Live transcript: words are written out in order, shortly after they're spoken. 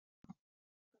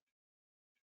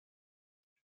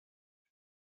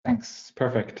Thanks.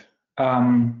 Perfect. I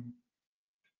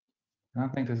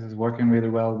don't think this is working really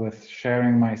well with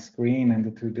sharing my screen and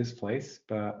the two displays,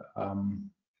 but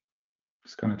I'm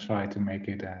just going to try to make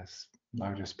it as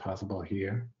large as possible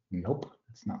here. Nope,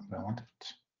 that's not what I wanted.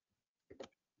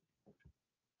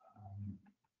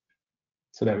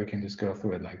 So that we can just go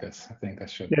through it like this. I think that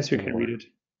should. Yes, you can read it.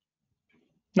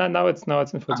 Now it's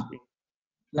in full screen.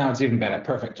 Now it's even better.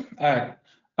 Perfect. All right.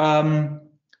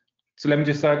 So let me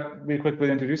just start real quick with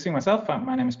introducing myself.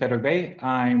 My name is Patrik.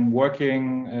 I'm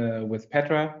working with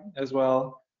Petra as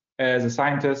well as a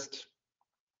scientist,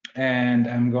 and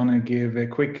I'm going to give a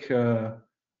quick, or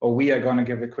we are going to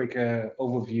give a quick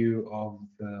overview of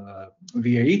the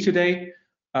VAE today.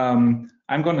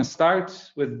 I'm going to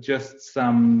start with just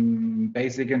some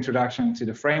basic introduction to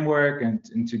the framework and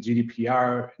into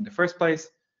GDPR in the first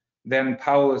place. Then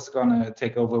Paul is going to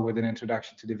take over with an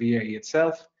introduction to the VAE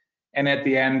itself. And at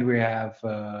the end, we have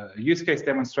a use case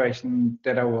demonstration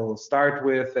that I will start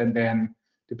with. And then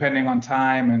depending on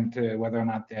time and whether or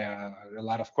not there are a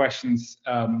lot of questions,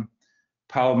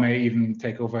 Paul may even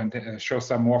take over and show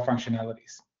some more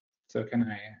functionalities. So can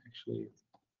I actually,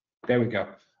 there we go.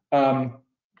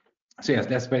 So yes,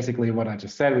 that's basically what I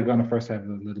just said. We're going to first have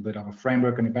a little bit of a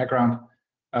framework in the background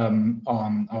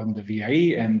on the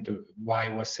VAE and why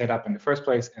it was set up in the first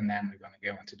place. And then we're going to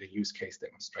go into the use case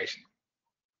demonstration.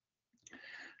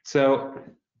 So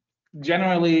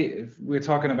generally, if we're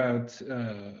talking about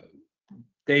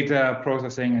data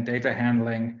processing and data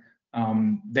handling,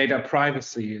 data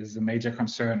privacy is a major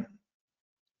concern,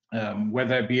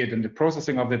 whether it be it in the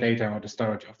processing of the data or the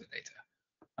storage of the data.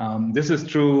 This is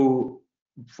true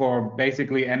for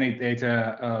basically any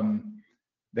data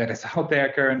that is out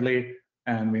there currently,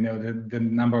 and we know that the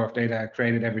number of data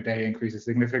created every day increases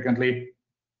significantly.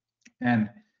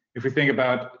 And if we think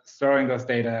about storing those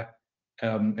data,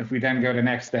 if we then go the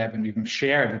next step and even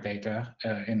share the data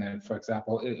in a, for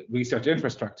example, research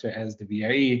infrastructure as the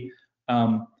VAE,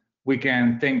 we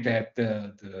can think that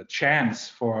the chance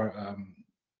for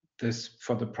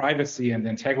the privacy and the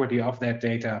integrity of that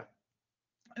data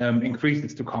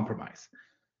increases to compromise.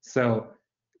 So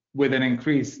with an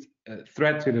increased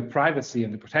threat to the privacy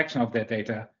and the protection of that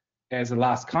data, as a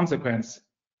last consequence,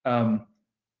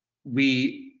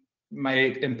 we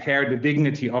might impair the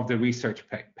dignity of the research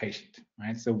patient,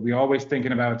 right? So we're always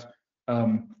thinking about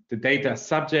the data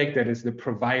subject that is the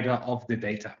provider of the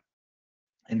data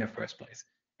in the first place.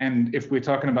 And if we're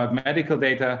talking about medical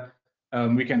data,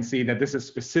 we can see that this is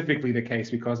specifically the case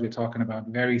because we're talking about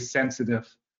very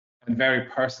sensitive and very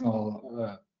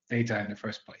personal data in the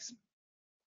first place.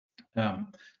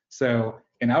 So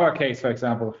in our case, for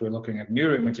example, if we're looking at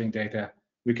neuroimaging data,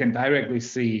 we can directly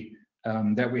see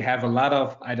that we have a lot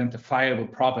of identifiable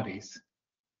properties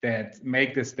that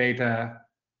make this data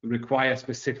require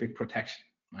specific protection,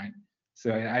 right?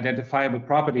 So identifiable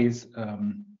properties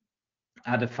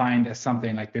are defined as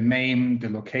something like the name, the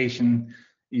location,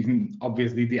 even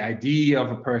obviously the ID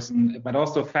of a person, but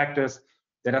also factors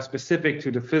that are specific to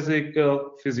the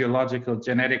physical, physiological,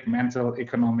 genetic, mental,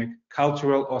 economic,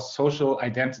 cultural, or social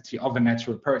identity of a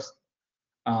natural person.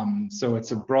 So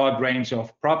it's a broad range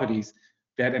of properties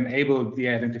that enable the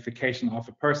identification of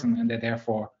a person and that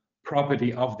therefore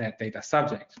property of that data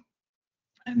subject.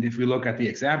 And if we look at the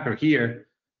example here,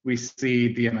 we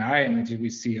see the MRI image we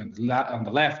see on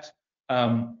the left,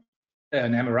 an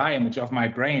MRI image of my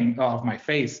brain, of my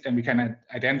face, and we can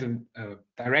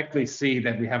directly see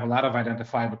that we have a lot of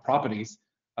identifiable properties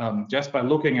just by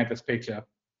looking at this picture,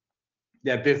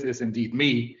 that this is indeed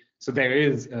me. So there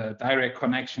is a direct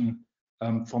connection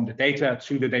from the data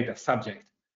to the data subject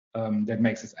that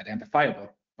makes it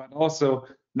identifiable. But also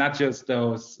not just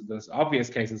those obvious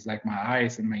cases like my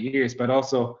eyes and my ears, but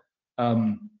also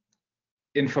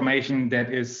information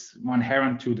that is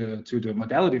inherent to the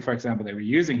modality, for example, that we're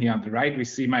using here on the right. We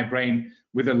see my brain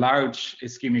with a large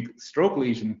ischemic stroke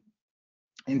lesion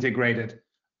integrated.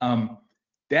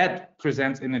 That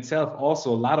presents in itself also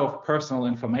a lot of personal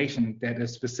information that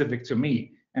is specific to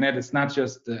me. And that is not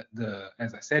just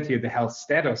as I said here, the health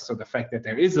status, so the fact that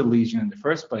there is a lesion in the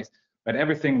first place, but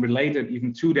everything related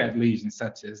even to that lesion,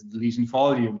 such as the lesion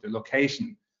volume, the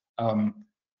location,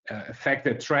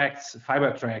 affected tracts,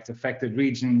 fiber tracts, affected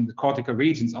region, the cortical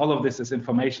regions. All of this is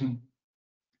information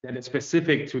that is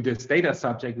specific to this data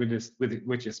subject,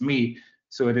 which is me.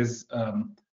 So it is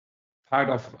part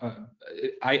of,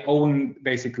 I own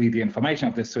basically the information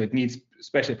of this, so it needs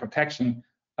special protection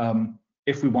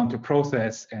if we want to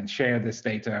process and share this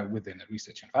data within a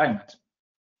research environment.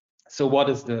 So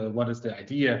what is the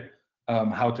idea,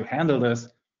 how to handle this?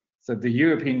 So the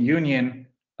European Union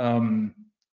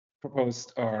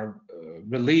proposed or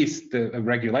released the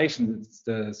regulation, it's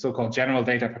the so-called General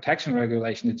Data Protection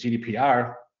Regulation, the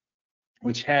GDPR,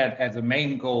 which had as a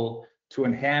main goal to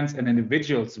enhance an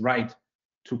individual's right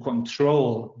to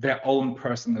control their own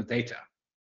personal data.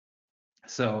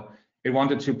 So it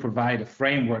wanted to provide a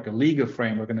framework, a legal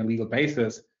framework, and a legal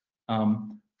basis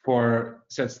for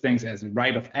such things as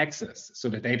right of access. So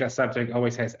the data subject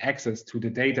always has access to the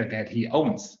data that he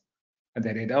owns,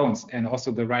 and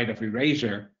also the right of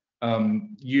erasure,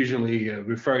 usually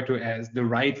referred to as the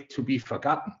right to be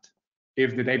forgotten.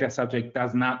 If the data subject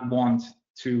does not want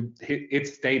to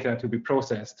its data to be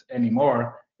processed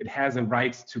anymore, it has a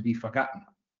right to be forgotten.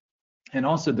 And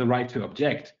also the right to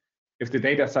object. If the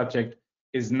data subject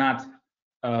is not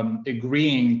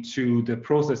agreeing to the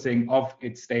processing of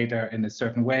its data in a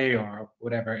certain way or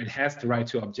whatever, it has the right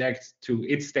to object to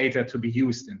its data to be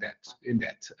used in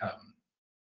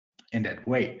that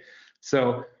way.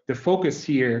 So the focus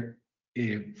here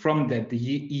from that the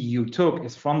EU took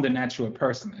is from the natural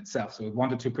person itself. So it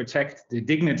wanted to protect the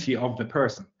dignity of the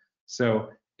person. So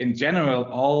in general,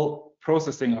 all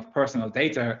processing of personal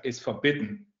data is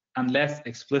forbidden unless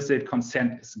explicit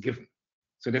consent is given.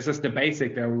 So this is the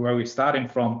basic where we're starting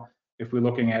from if we're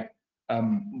looking at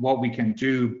what we can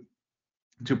do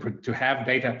to have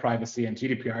data privacy and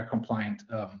GDPR compliant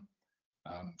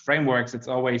frameworks. It's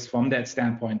always from that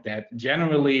standpoint that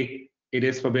generally it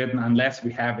is forbidden unless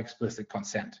we have explicit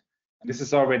consent. And this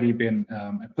has already been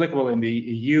applicable in the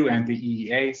EU and the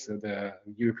EEA, so the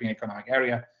European Economic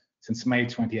Area, since May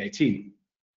 2018.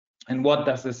 And what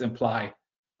does this imply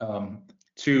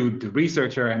to the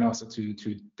researcher and also to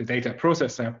the data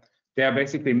processor? There are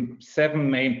basically 7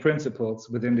 main principles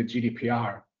within the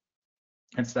GDPR.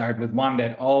 And start with one,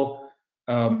 that all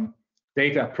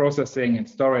data processing and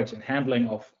storage and handling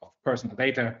of personal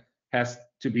data has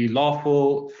to be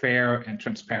lawful, fair, and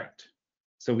transparent.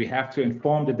 So we have to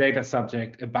inform the data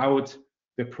subject about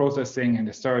the processing and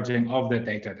the storaging of the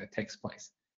data that takes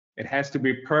place. It has to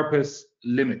be purpose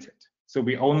limited. So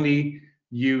we only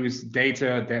use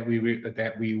data that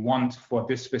we want for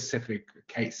this specific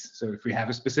case. So if we have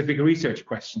a specific research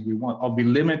question, we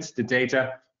limit the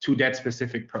data to that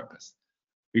specific purpose.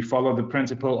 We follow the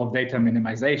principle of data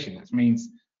minimization. This means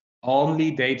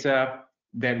only data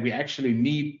that we actually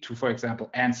need to, for example,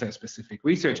 answer a specific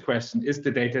research question is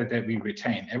the data that we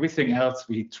retain. Everything else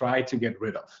we try to get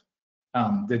rid of.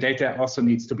 The data also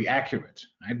needs to be accurate,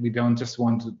 right? We don't just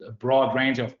want a broad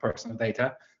range of personal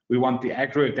data. We want the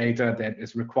accurate data that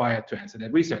is required to answer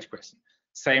that research question.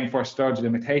 Same for storage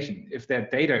limitation. If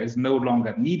that data is no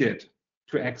longer needed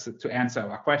to answer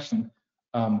our question,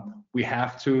 we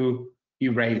have to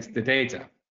erase the data.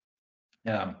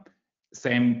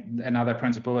 Another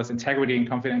principle is integrity and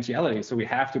confidentiality. So we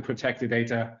have to protect the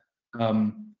data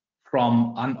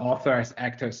from unauthorized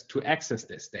actors to access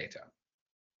this data.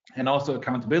 And also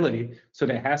accountability. So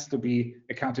there has to be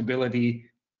accountability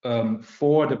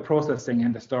for the processing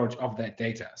and the storage of that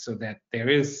data, so that there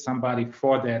is somebody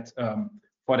for that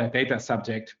data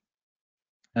subject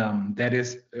that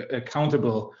is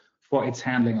accountable for its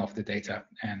handling of the data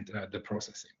and the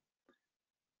processing.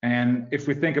 And if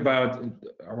we think about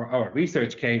our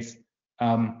research case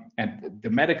and the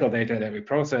medical data that we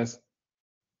process,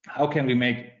 how can we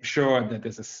make sure that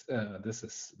this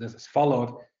is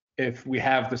followed if we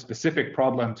have the specific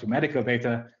problem to medical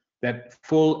data that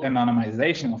full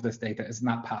anonymization of this data is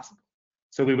not possible?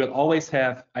 So we will always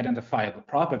have identifiable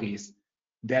properties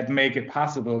that make it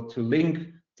possible to link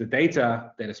the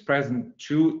data that is present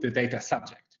to the data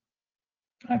subject.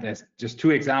 And there's just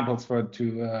 2 examples for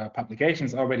 2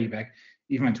 publications already back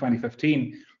even in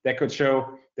 2015 that could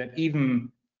show that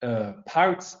even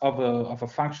parts of a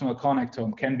functional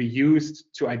connectome can be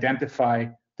used to identify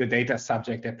the data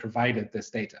subject that provided this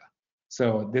data.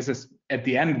 So this is at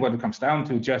the end what it comes down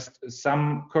to, just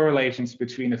some correlations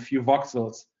between a few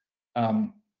voxels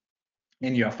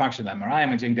in your functional MRI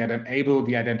imaging that enable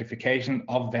the identification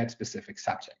of that specific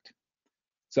subject.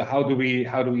 So how do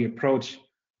we approach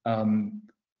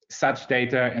such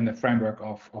data in the framework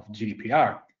of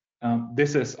GDPR?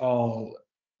 This is all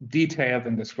detailed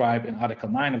and described in Article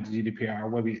 9 of the GDPR,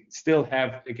 where we still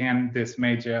have, again, this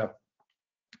major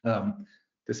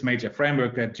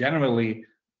framework that generally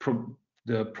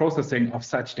the processing of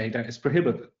such data is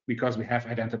prohibited because we have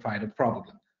identified a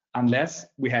problem, unless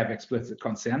we have explicit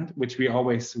consent, which we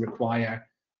always require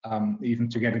even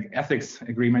to get an ethics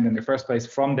agreement in the first place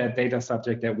from that data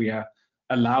subject that we are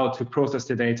allowed to process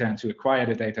the data and to acquire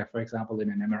the data, for example, in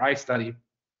an MRI study.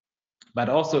 But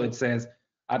also it says,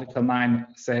 Article 9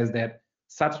 says that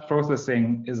such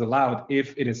processing is allowed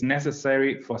if it is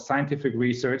necessary for scientific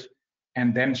research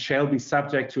and then shall be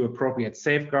subject to appropriate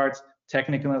safeguards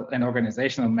technical and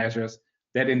organizational measures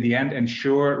that in the end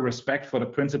ensure respect for the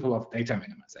principle of data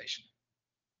minimization.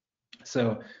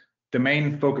 So the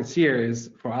main focus here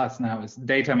is for us now is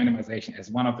data minimization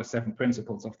as one of the 7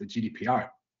 principles of the GDPR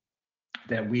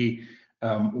that we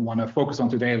want to focus on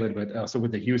today a little bit, also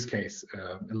with the use case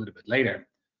a little bit later.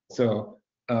 So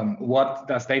what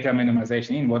does data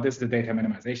minimization mean? What is the data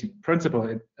minimization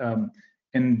principle?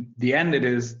 In the end, it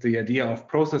is the idea of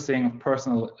processing of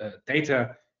personal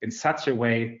data in such a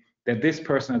way that this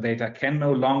personal data can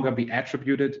no longer be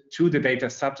attributed to the data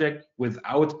subject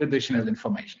without additional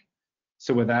information.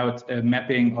 So without a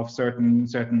mapping of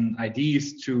certain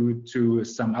IDs to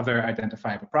some other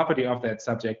identifiable property of that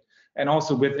subject, and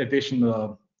also with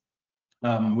additional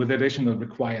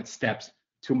required steps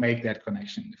to make that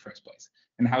connection in the first place.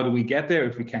 And how do we get there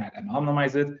if we cannot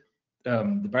anonymize it?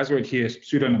 The buzzword here is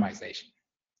pseudonymization.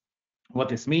 What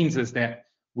this means is that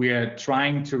we are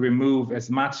trying to remove as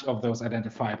much of those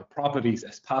identifiable properties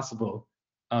as possible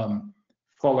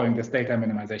following this data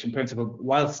minimization principle,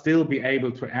 while still be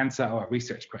able to answer our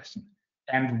research question.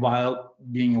 And while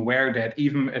being aware that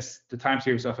even as the time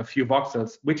series of a few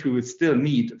voxels, which we would still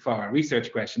need for our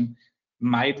research question,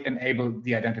 might enable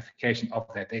the identification of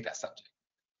that data subject.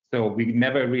 So we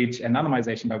never reach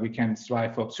anonymization, but we can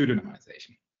strive for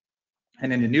pseudonymization.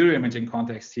 And in the neuroimaging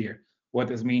context here, what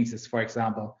this means is, for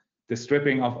example, the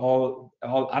stripping of all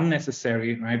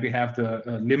unnecessary, right? We have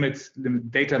the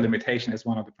data limitation as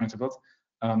one of the principles.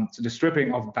 So the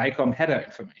stripping of DICOM header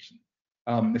information.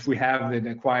 If we have it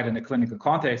acquired in a clinical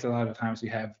context, a lot of times we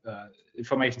have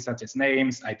information such as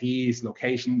names, IDs,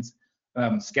 locations,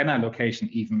 scanner location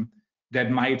even, that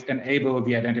might enable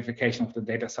the identification of the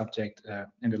data subject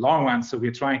in the long run. So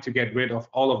we're trying to get rid of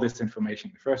all of this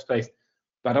information in the first place,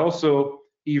 but also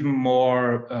even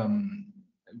more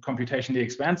computationally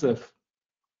expensive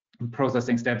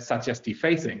processing steps such as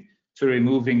defacing, so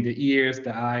removing the ears,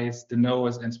 the eyes, the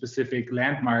nose, and specific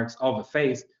landmarks of a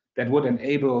face that would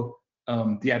enable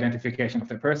the identification of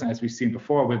the person. As we've seen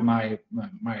before with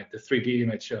the 3D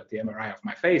image, the MRI of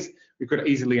my face, we could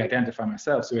easily identify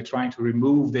myself. So we're trying to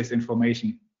remove this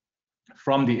information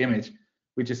from the image,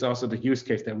 which is also the use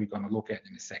case that we're going to look at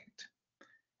in a second.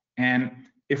 And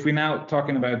if we're now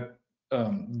talking about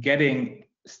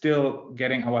still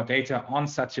getting our data on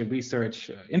such a research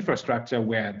infrastructure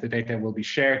where the data will be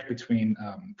shared between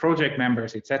project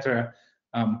members, etc.,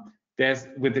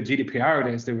 with the GDPR,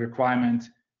 there's the requirement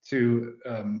to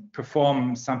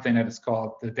perform something that is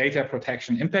called the data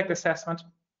protection impact assessment.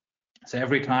 So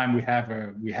every time we have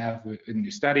a new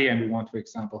study and we want, for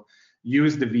example,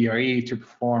 use the VRE to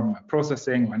perform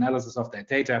processing or analysis of that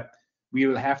data, we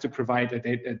will have to provide a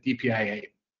DPIA.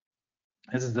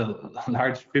 This is a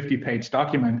large 50-page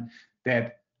document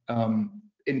that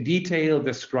in detail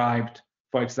described,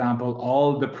 for example,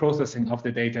 all the processing of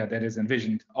the data that is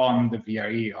envisioned on the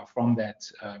VRE or from that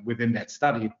within that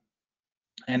study.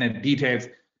 And it details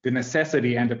the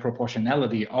necessity and the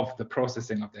proportionality of the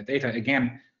processing of the data.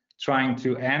 Again, trying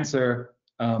to answer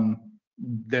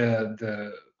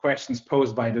the questions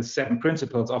posed by the 7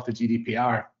 principles of the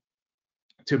GDPR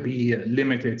to be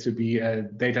limited, to be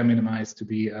data minimized, to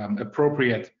be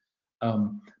appropriate,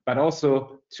 but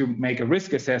also to make a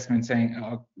risk assessment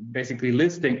saying, basically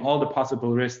listing all the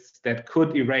possible risks that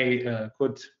could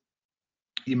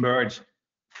emerge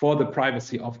for the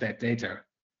privacy of that data,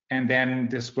 and then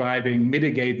describing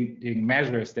mitigating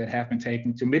measures that have been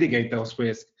taken to mitigate those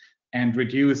risks and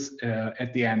reduce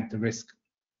at the end the risk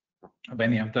of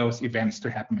any of those events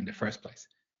to happen in the first place.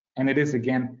 And it is,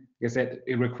 again, like I said,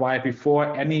 it required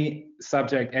before any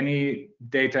subject, any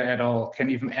data at all can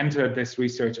even enter this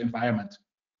research environment,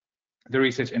 the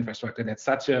research infrastructure, that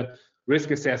such a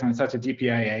risk assessment, such a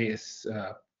DPIA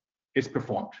is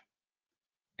performed.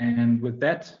 And with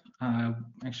that,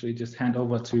 actually just hand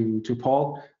over to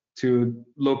Paul to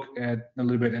look at a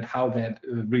little bit at how that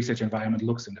research environment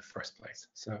looks in the first place.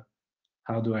 So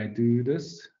how do I do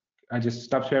this? I just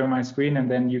stop sharing my screen and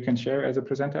then you can share as a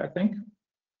presenter, I think.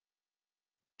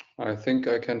 I think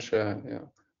I can share, yeah.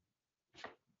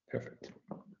 Perfect.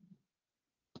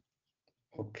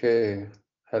 Okay,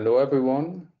 hello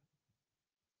everyone.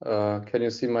 Can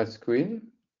you see my screen?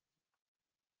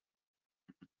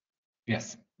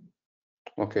 Yes.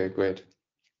 Okay, great.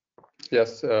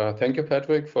 Yes, thank you,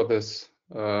 Patrik, for this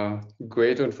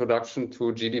great introduction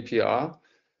to GDPR.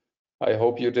 I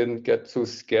hope you didn't get too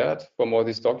scared from all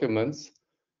these documents.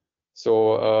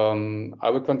 So I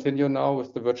will continue now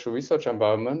with the virtual research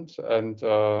environment, and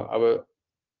I will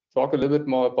talk a little bit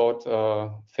more about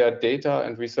fair data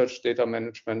and research data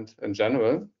management in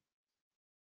general.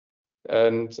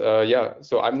 And yeah,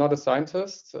 so I'm not a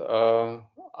scientist.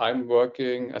 I'm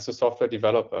working as a software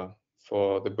developer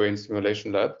for the Brain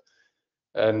Simulation Lab.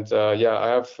 And yeah, I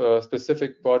have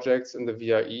specific projects in the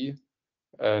VRE.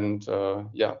 And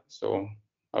yeah, so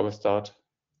I will start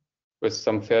with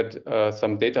some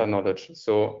data knowledge.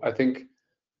 So I think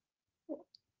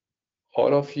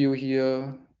all of you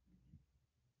here,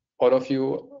 all of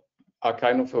you are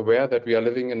kind of aware that we are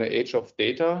living in an age of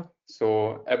data.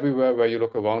 So everywhere where you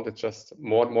look around, it's just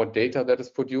more and more data that is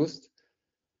produced.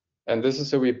 And this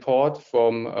is a report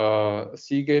from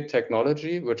Seagate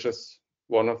Technology, which is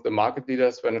one of the market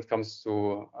leaders when it comes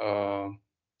to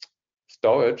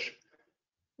storage.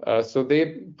 So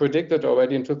they predicted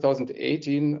already in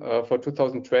 2018 for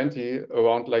 2020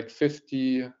 around like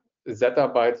 50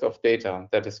 zettabytes of data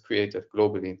that is created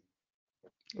globally,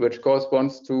 which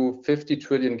corresponds to 50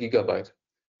 trillion gigabyte.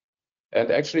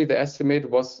 And actually the estimate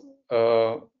was,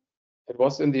 it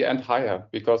was in the end higher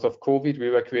because of COVID. We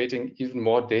were creating even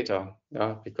more data,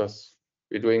 yeah, because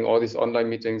we're doing all these online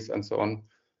meetings and so on.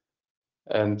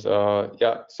 And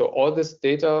yeah, so all this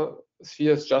data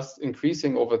sphere is just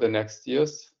increasing over the next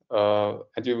years.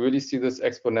 And you really see this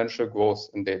exponential growth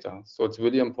in data. So it's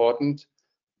really important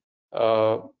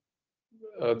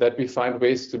that we find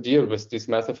ways to deal with these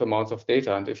massive amounts of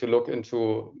data. And if you look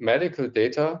into medical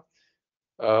data,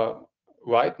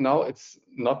 right now it's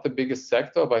not the biggest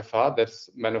sector by far. That's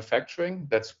manufacturing,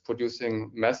 that's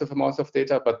producing massive amounts of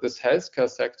data. But this healthcare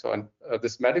sector and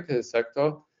this medical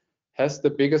sector has the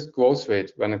biggest growth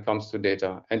rate when it comes to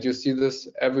data. And you see this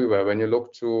everywhere. When you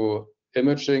look to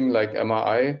imaging like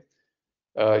MRI,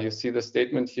 you see the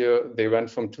statement here, they went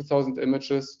from 2,000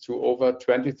 images to over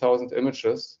 20,000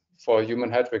 images for human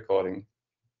head recording.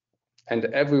 And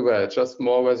everywhere, just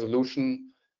more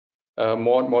resolution,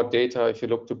 more and more data. If you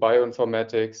look to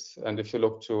bioinformatics, and if you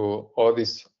look to all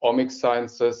these omics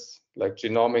sciences, like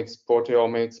genomics,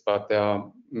 proteomics, but there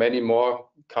are many more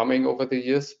coming over the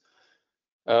years.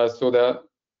 So that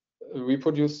we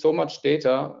produce so much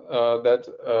data that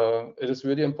it is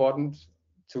really important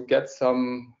to get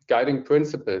some guiding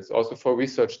principles also for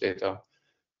research data.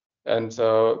 And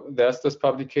there's this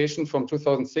publication from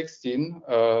 2016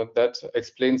 that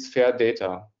explains FAIR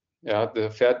data. Yeah, the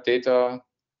FAIR data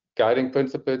guiding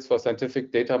principles for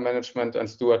scientific data management and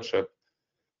stewardship.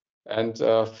 And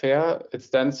FAIR, it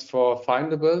stands for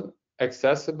findable,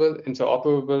 accessible,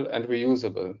 interoperable, and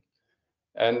reusable.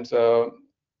 And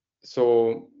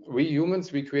so we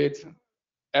humans, we create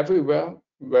everywhere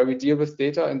where we deal with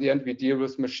data. In the end, we deal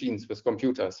with machines, with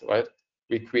computers, right?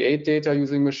 We create data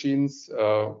using machines,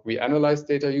 we analyze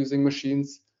data using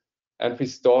machines, and we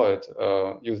store it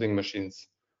using machines.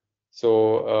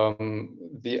 So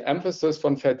the emphasis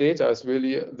from FAIR data is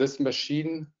really this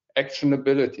machine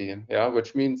actionability, yeah,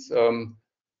 which means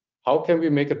how can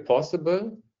we make it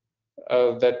possible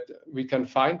that we can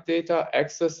find data,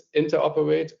 access,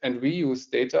 interoperate, and reuse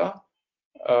data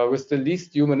with the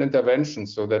least human intervention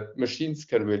so that machines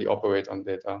can really operate on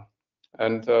data.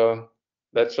 And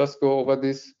let's just go over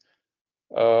these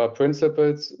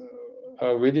principles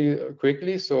really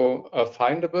quickly. So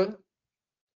findable,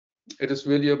 it is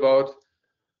really about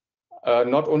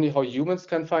not only how humans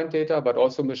can find data, but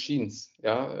also machines.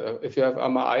 Yeah, if you have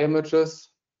MRI images,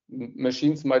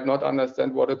 machines might not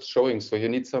understand what it's showing. So you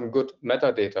need some good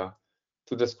metadata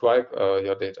to describe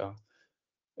your data.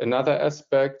 Another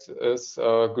aspect is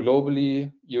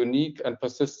globally unique and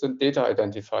persistent data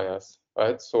identifiers,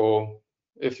 right? So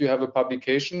if you have a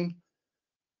publication,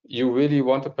 you really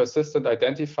want a persistent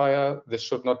identifier. This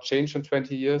should not change in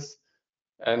 20 years.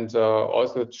 And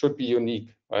also it should be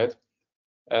unique, right?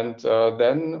 And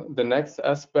then the next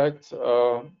aspect,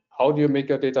 how do you make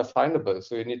your data findable?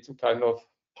 So you need to kind of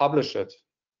publish it.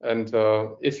 And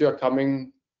if you're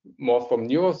coming more from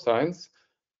neuroscience,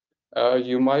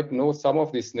 you might know some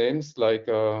of these names like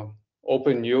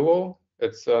Open Neuro.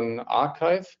 It's an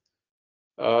archive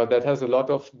that has a lot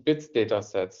of bits data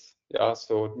sets. Yeah,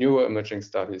 so neuroimaging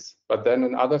studies. But then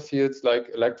in other fields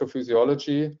like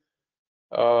electrophysiology,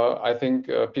 I think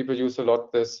people use a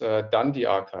lot this Dundee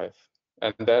archive.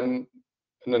 And then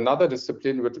in another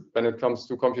discipline, when it comes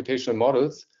to computational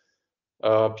models,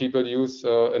 people use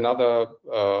another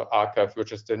archive,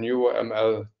 which is the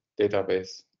NeuroML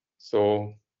database.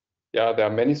 So yeah, there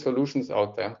are many solutions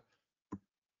out there.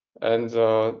 And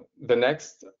the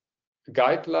next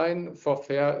guideline for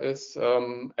FAIR is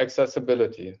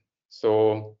accessibility.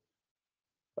 So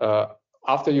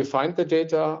after you find the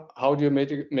data, how do you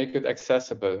make it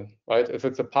accessible, right? If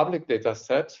it's a public data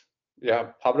set,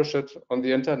 yeah, publish it on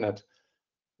the internet.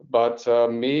 But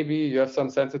maybe you have some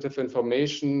sensitive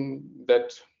information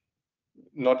that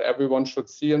not everyone should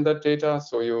see in that data.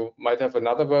 So you might have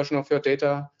another version of your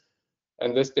data.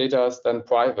 and this data is then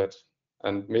private,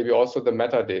 and maybe also the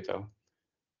metadata.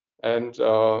 And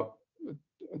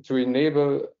to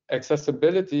enable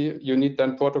accessibility, you need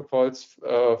then protocols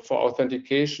for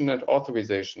authentication and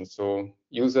authorization. So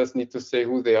users need to say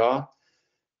who they are,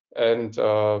 and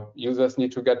users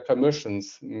need to get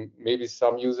permissions. Maybe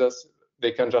some users,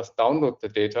 they can just download the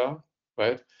data,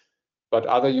 right? But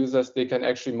other users, they can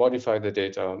actually modify the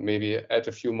data, maybe add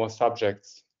a few more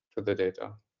subjects to the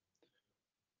data.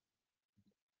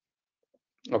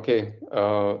 Okay,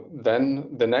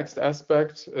 then the next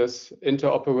aspect is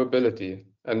interoperability.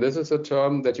 And this is a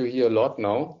term that you hear a lot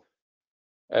now.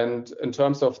 And in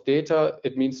terms of data,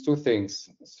 it means two things.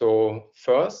 So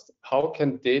first, how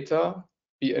can data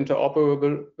be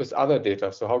interoperable with other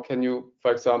data? So how can you,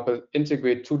 for example,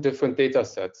 integrate two different data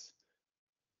sets?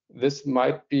 This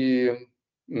might be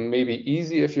maybe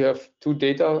easy if you have two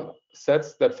data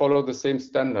sets that follow the same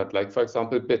standard, like for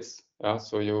example, bits.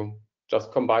 So you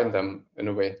just combine them in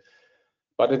a way.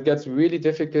 But it gets really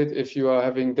difficult if you are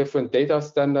having different data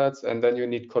standards, and then you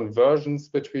need conversions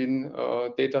between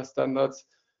data standards.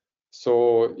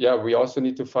 So yeah, we also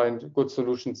need to find good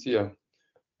solutions here.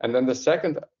 And then the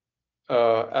second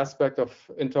aspect of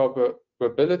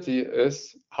interoperability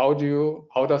is how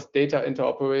does data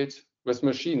interoperate with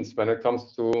machines when it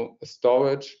comes to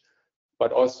storage,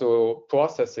 but also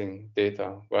processing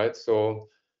data, right? So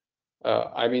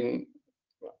I mean,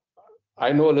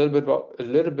 I know a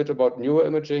little bit about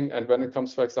neuroimaging, and when it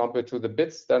comes, for example, to the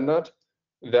bit standard,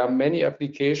 there are many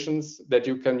applications that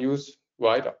you can use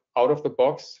right out of the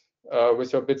box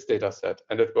with your bits data set,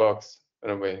 and it works in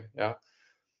a way. Yeah.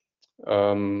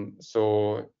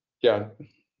 So yeah,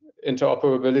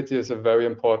 interoperability is a very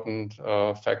important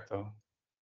factor.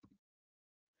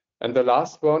 And the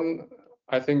last one,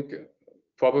 I think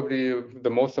probably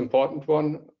the most important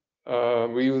one,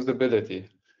 reusability.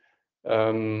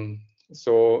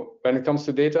 So when it comes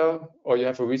to data, or you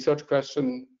have a research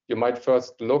question, you might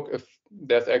first look if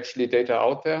there's actually data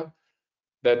out there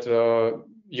that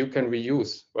you can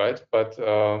reuse, right? But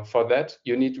for that,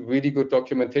 you need really good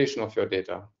documentation of your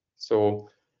data. So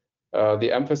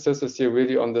the emphasis is here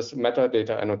really on this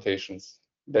metadata annotations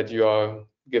that you are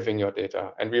giving your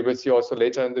data. And we will see also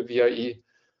later in the VIE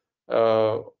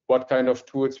what kind of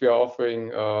tools we are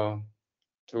offering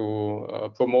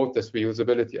to promote this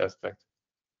reusability aspect.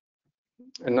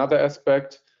 Another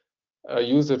aspect,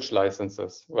 usage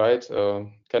licenses, right?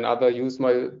 Can other use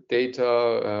my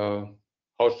data?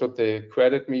 How should they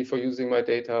credit me for using my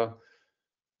data?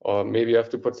 Or maybe you have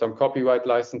to put some copyright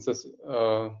licenses.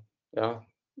 Yeah,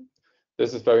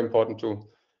 this is very important too.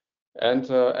 And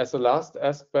as a last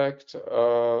aspect,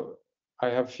 I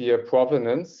have here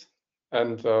provenance.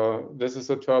 And this is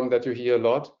a term that you hear a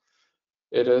lot.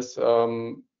 It is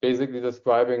basically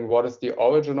describing what is the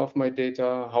origin of my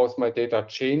data, how is my data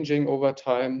changing over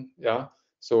time. Yeah.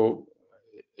 So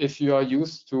if you are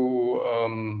used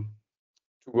to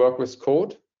work with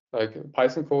code, like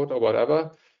Python code or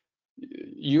whatever,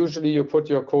 usually you put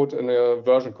your code in a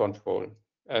version control.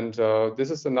 And this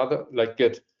is another, like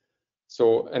Git.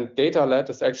 So, and data-led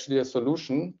is actually a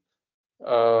solution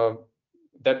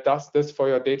that does this for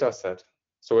your data set.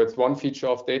 So it's one feature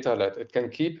of data-led. It can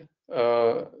keep,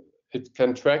 it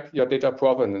can track your data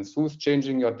provenance, who's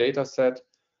changing your data set,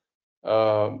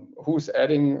 who's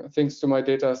adding things to my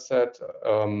data set.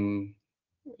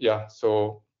 Yeah,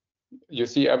 so you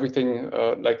see everything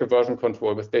like a version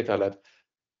control with data-led.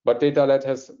 But data-led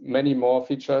has many more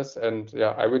features, and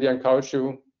yeah, I really encourage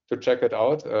you to check it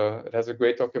out. It has a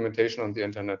great documentation on the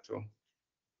internet too.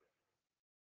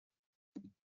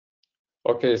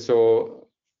 Okay, so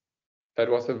that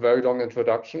was a very long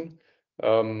introduction.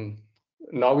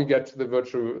 Now we get to the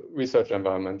virtual research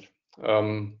environment.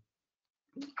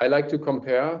 I like to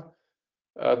compare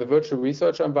the virtual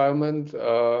research environment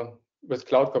with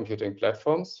cloud computing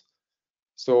platforms.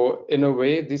 So in a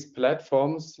way, these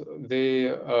platforms,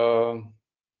 they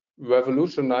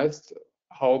revolutionized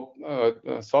how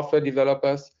software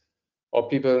developers or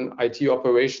people in IT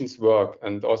operations work,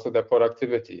 and also their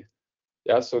productivity.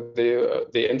 Yeah, so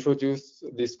they introduced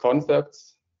these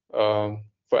concepts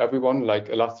for everyone, like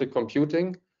elastic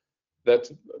computing,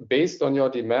 that based on your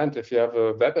demand, if you have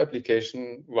a web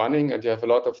application running and you have a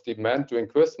lot of demand during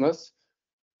Christmas,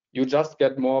 you just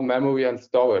get more memory and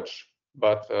storage,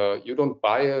 but you don't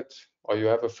buy it, or you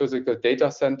have a physical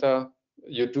data center,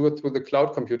 you do it through the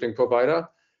cloud computing provider.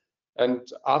 And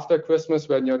after Christmas,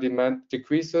 when your demand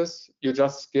decreases, you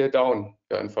just scale down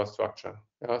your infrastructure.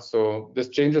 Yeah, so this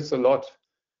changes a lot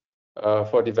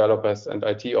for developers and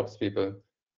IT ops people.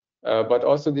 But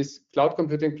also these cloud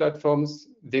computing platforms,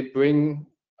 they bring,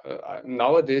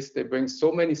 nowadays, they bring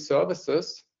so many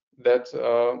services that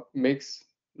makes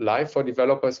life for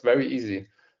developers very easy.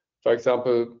 For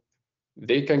example,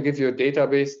 they can give you a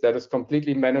database that is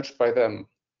completely managed by them.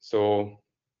 So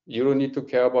you don't need to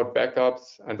care about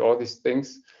backups and all these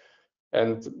things,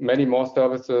 and many more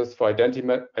services for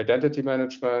identity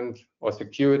management or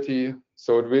security.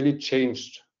 So it really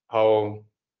changed how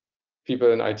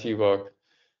people in IT work.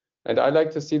 And I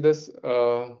like to see this,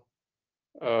 the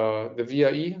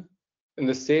VRE in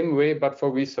the same way, but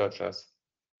for researchers.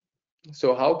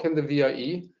 So how can the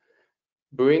VRE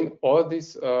bring all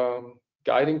these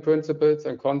guiding principles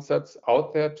and concepts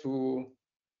out there to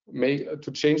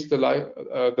change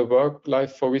the work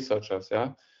life for researchers?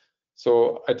 Yeah.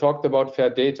 So I talked about fair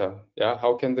data. Yeah.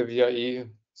 How can the VRE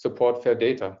support fair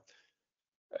data?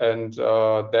 And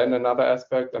then another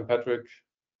aspect, and Patrik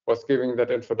was giving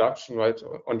that introduction, right,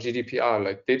 on GDPR,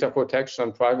 like data protection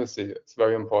and privacy. It's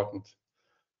very important.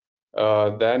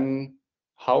 Then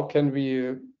how can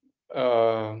we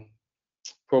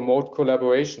promote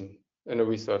collaboration in a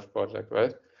research project,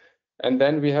 right? And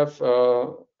then we have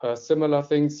similar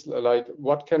things like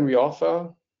what can we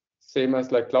offer, same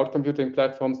as like cloud computing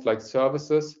platforms, like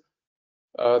services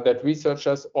that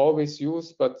researchers always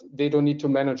use, but they don't need to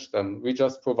manage them. We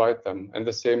just provide them. And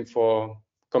the same for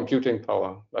computing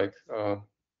power, like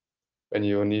when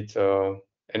you need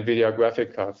NVIDIA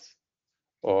graphic cards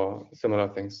or similar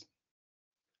things.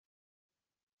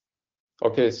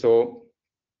 Okay, so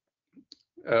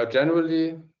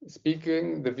generally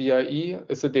speaking, the VRE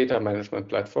is a data management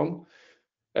platform.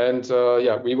 And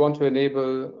yeah, we want to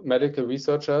enable medical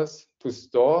researchers to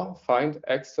store, find,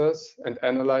 access, and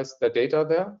analyze their data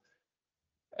there,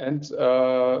 and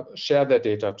share their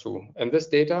data too. And this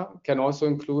data can also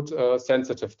include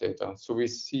sensitive data. So we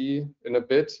see in a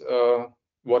bit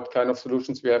what kind of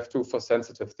solutions we have to for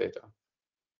sensitive data.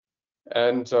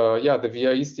 And yeah, the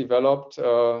VRE is developed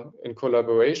in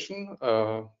collaboration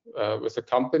with a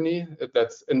company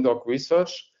that's InDoc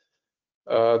Research.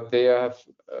 They have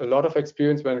a lot of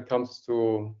experience when it comes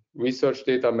to research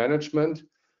data management.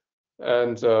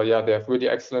 And yeah, they have really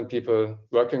excellent people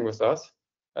working with us.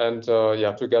 And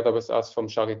yeah, together with us from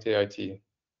Charité IT.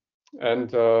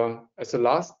 And as a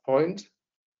last point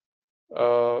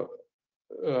to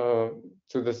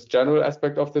this general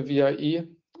aspect of the VRE,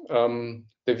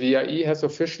 the VRE has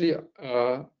officially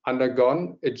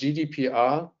undergone a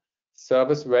GDPR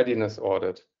service readiness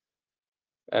audit.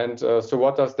 And so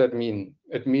what does that mean?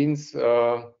 It means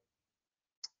the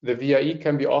VRE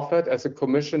can be offered as a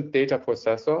commissioned data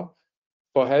processor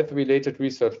for health-related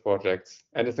research projects,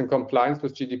 and it's in compliance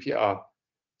with GDPR.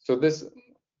 So this,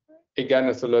 again,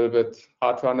 is a little bit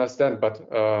hard to understand, but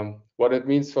what it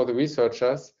means for the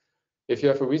researchers, if you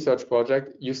have a research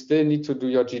project, you still need to do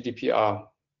your GDPR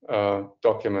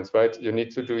documents, right? You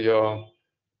need to do your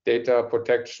data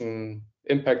protection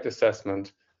impact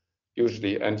assessment,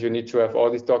 usually, and you need to have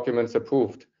all these documents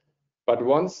approved. But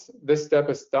once this step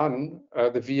is done,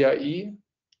 the VRE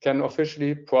can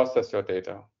officially process your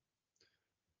data.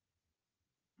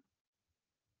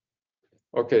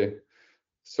 Okay,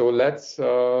 so let's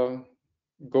go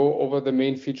over the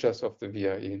main features of the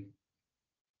VRE.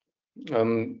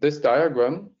 This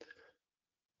diagram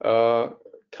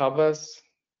covers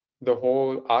the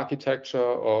whole architecture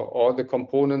or all the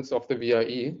components of the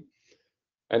VRE.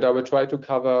 And I will try to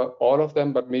cover all of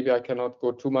them, but maybe I cannot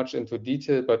go too much into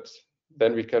detail, but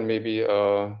then we can maybe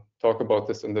talk about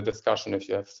this in the discussion if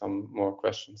you have some more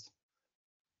questions.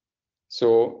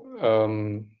 So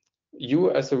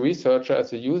you as a researcher,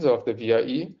 as a user of the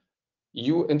VRE,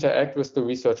 you interact with the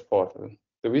research portal.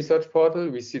 The research portal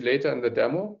we see later in the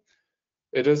demo,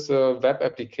 it is a web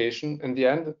application in the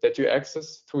end that you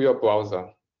access through your browser.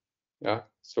 Yeah.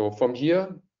 So from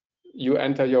here, you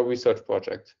enter your research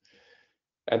project.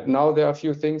 And now there are a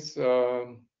few things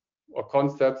or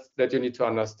concepts that you need to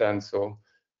understand. So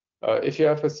if you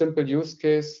have a simple use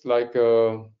case like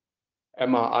a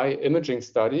MRI imaging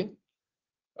study,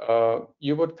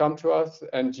 you would come to us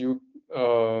and you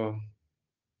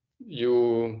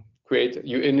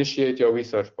initiate your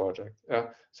research project.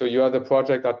 So you are the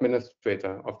project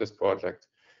administrator of this project.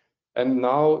 And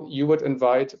now you would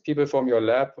invite people from your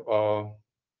lab or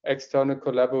external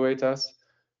collaborators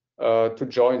to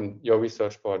join your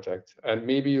research project. And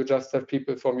maybe you just have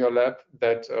people from your lab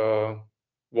that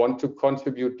want to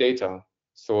contribute data.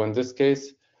 So in this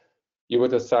case, you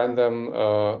would assign them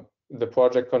the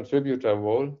project contributor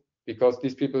role, because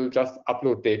these people just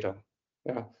upload data.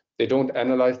 Yeah, they don't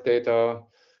analyze data.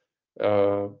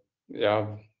 Yeah,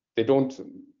 they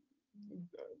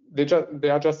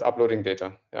are just uploading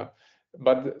data. Yeah,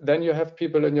 But then you have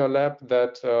people in your lab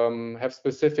that have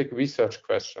specific research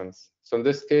questions. So in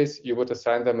this case, you would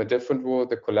assign them a different role,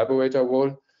 the collaborator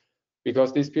role,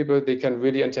 because these people, they can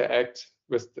really interact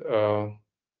with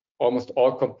almost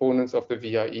all components of the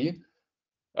VRE.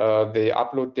 They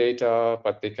upload data,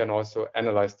 but they can also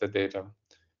analyze the data.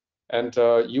 And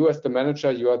you as the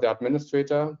manager, you are the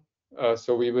administrator.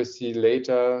 So we will see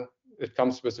later, it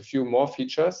comes with a few more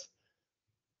features,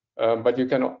 but you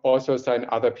can also assign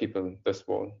other people this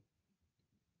role.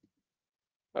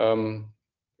 And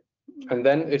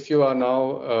then if you are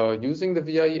now using the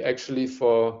VRE actually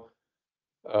for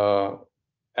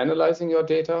analyzing your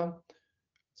data,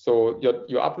 so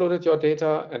you uploaded your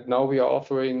data, and now we are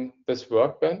offering this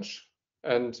workbench.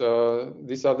 And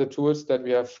these are the tools that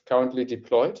we have currently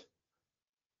deployed.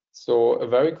 So a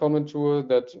very common tool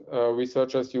that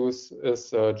researchers use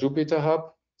is Jupyter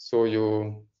Hub. So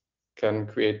you can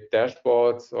create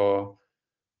dashboards or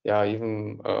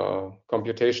even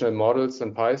computational models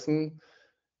in Python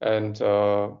and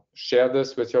share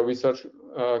this with your research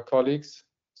colleagues.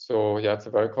 So it's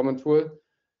a very common tool.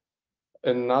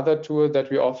 Another tool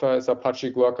that we offer is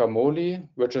Apache Guacamole,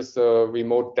 which is a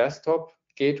remote desktop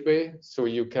gateway. So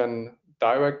you can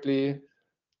directly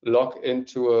log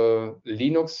into a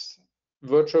Linux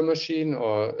virtual machine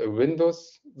or a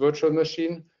Windows virtual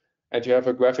machine, and you have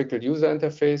a graphical user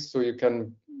interface. So you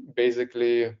can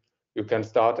basically, you can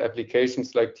start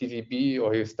applications like TVB,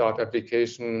 or you start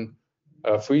application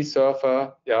free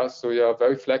surfer. So you are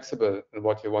very flexible in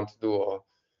what you want to do,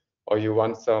 or you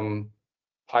want some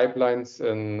pipelines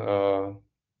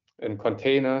in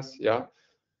containers.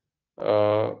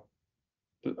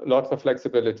 Lots of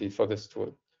flexibility for this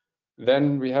tool.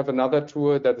 Then we have another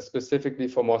tool that is specifically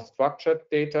for more structured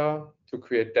data to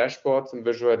create dashboards and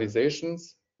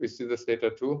visualizations. We see this later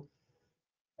too.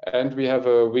 And we have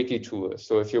a wiki tool.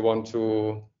 So if you want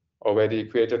to already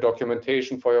create a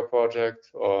documentation for your project,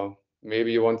 or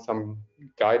maybe you want some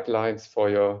guidelines for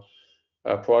your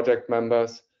project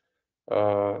members.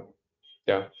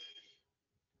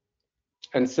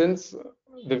 And since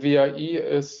the VRE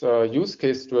is use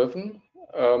case driven,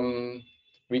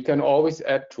 we can always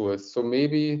add tools. So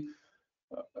maybe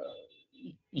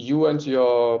you and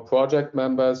your project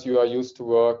members, you are used to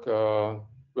work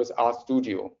with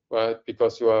RStudio, right?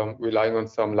 Because you are relying on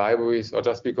some libraries, or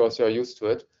just because you are used to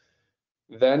it.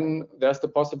 Then there's the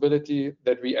possibility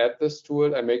that we add this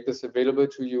tool and make this available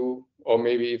to you, or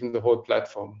maybe even the whole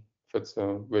platform, if it's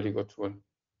a really good tool.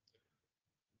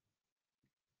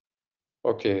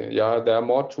 Okay, there are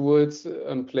more tools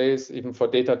in place, even for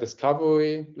data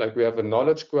discovery. Like we have a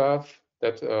knowledge graph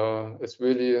that is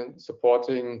really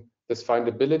supporting this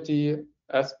findability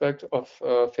aspect of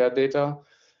fair data.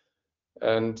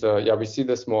 And we see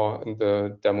this more in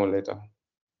the demo later.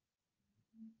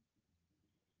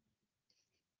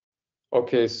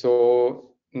 Okay,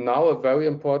 so now a very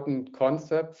important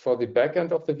concept for the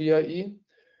backend of the VRE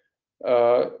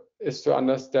is to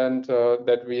understand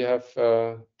that we have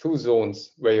two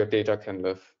zones where your data can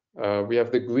live. We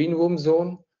have the green room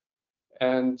zone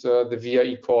and the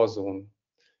VRE core zone.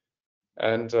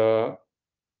 And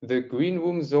the green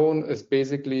room zone is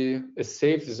basically a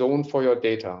safe zone for your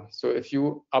data. So if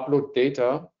you upload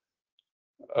data,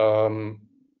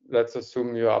 let's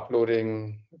assume you're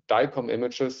uploading DICOM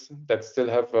images that still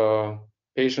have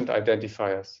patient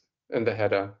identifiers in the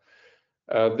header.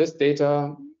 This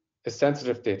data is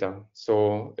sensitive data.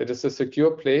 So it is a secure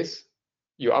place.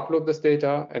 You upload this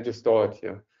data and you store it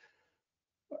here.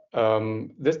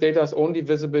 This data is only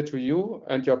visible to you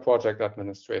and your project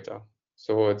administrator.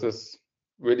 So it is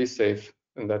really safe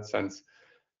in that sense.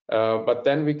 But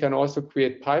then we can also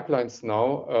create pipelines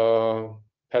now.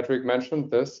 Patrik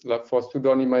mentioned this, like for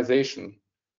pseudonymization,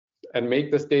 and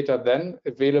make this data then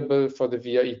available for the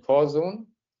VRE core zone,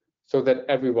 so that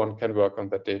everyone can work on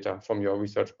that data from your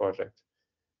research project.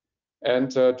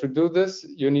 And to do this,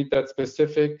 you need that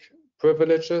specific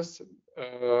privileges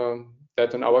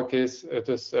that in our case, it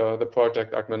is the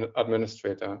project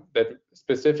administrator that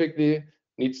specifically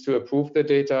needs to approve the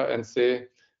data and say,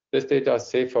 this data is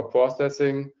safe for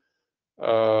processing,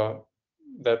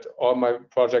 that all my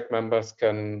project members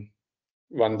can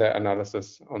run their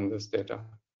analysis on this data.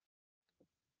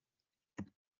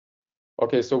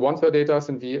 Okay, so once your data is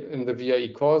in the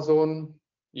VRE core zone,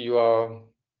 you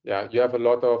have a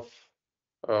lot of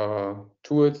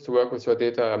tools to work with your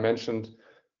data. I mentioned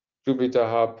Jupyter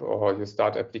Hub, or you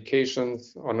start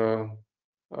applications on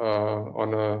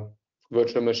a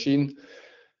virtual machine.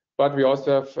 But we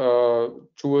also have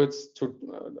tools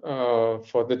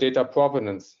for the data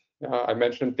provenance. I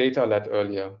mentioned data-led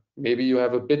earlier. Maybe you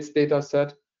have a bits data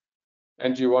set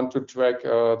and you want to track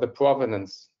the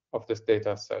provenance of this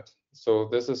data set. So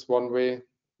this is one way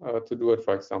to do it,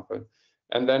 for example.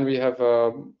 And then we have,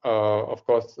 of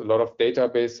course, a lot of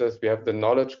databases. We have the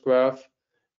knowledge graph,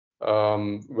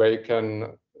 where you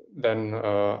can then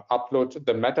upload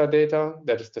the metadata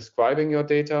that is describing your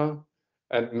data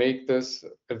and make this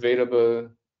available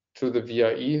to the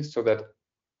VRE so that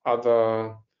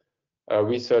other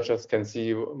researchers can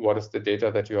see what is the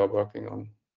data that you are working on.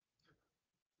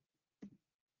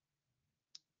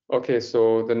 Okay,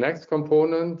 so the next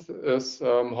component is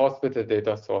hospital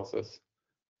data sources.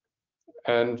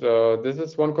 And this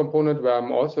is one component where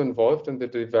I'm also involved in the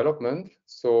development.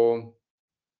 So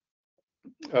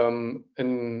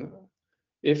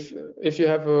if you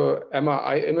have a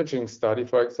MRI imaging study,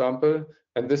 for example,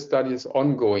 and this study is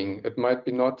ongoing, it might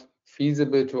be not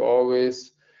feasible to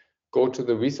always go to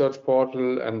the research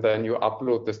portal and then you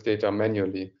upload this data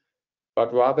manually,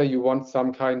 but rather you want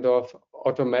some kind of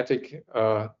automatic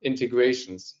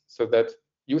integrations so that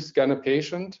you scan a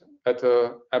patient at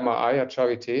a MRI at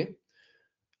Charité,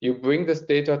 you bring this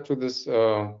data to this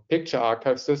picture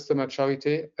archive system at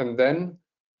Charité, and then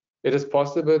it is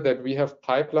possible that we have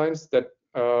pipelines that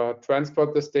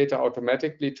transport this data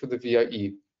automatically to the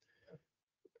VRE.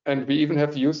 And we even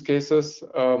have use cases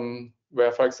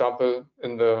where, for example,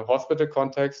 in the hospital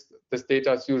context, this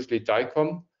data is usually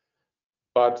DICOM,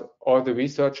 but all the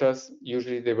researchers,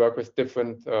 usually they work with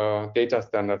different data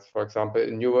standards. For example,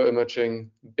 in neuroimaging,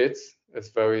 bits is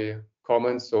very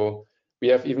common. So we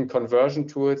have even conversion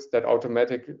tools that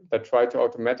try to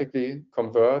automatically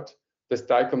convert this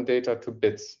DICOM data to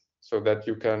bits so that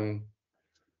you can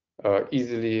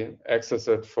easily access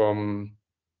it from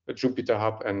a Jupyter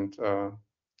Hub and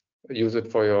use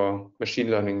it for your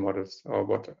machine learning models or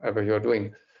whatever you're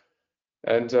doing.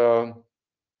 And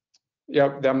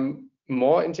yeah, there are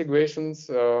more integrations.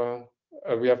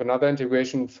 We have another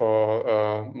integration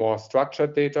for more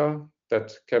structured data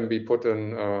that can be put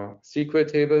in SQL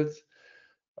tables.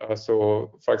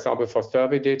 So, for example, for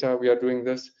survey data, we are doing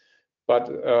this. But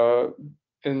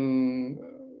in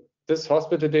this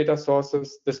hospital data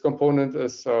sources, this component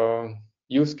is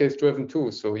use case driven too.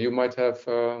 So you might have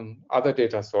other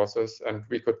data sources, and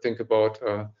we could think about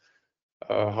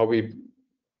how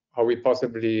we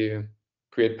possibly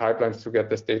create pipelines to get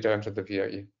this data into the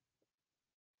VRE.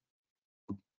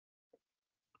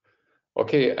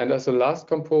 Okay, and as a last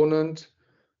component,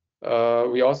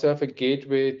 we also have a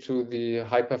gateway to the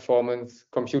high performance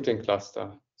computing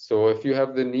cluster. So if you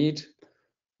have the need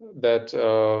that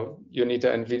you need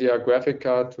an NVIDIA graphic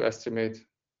card to estimate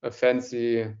a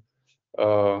fancy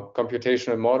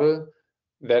computational model,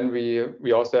 then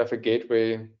we also have a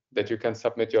gateway that you can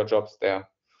submit your jobs there.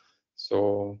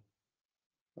 So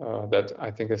that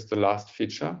I think is the last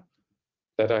feature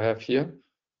that I have here.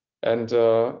 And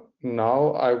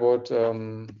now I would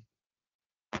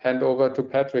hand over to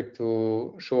Patrik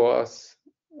to show us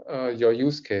your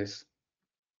use case.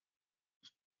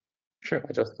 Sure.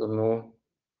 I just don't know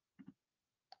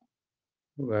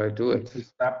where I do it.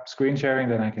 Stop screen sharing,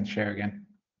 then I can share again.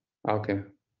 Okay.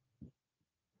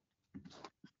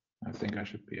 I think I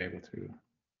should be able to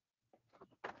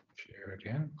share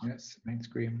again. Yes, main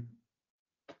screen.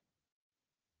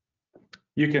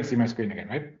 You can see my screen again,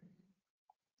 right?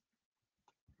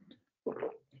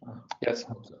 Yes.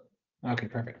 Okay,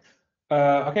 perfect.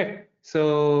 Okay,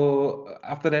 so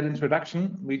after that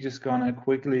introduction, we're just gonna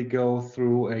quickly go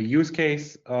through a use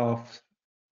case of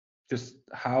just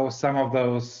how some of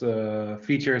those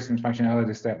features and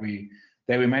functionalities that we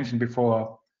mentioned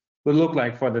before will look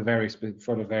like for the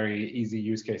very easy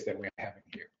use case that we're having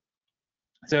here.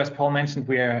 So as Paul mentioned,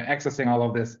 we are accessing all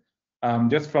of this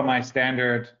just from my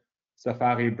standard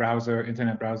Safari browser,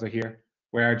 internet browser here,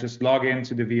 where I just log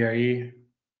into the VRE. If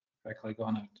I click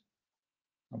on it,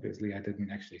 obviously I didn't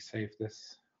actually save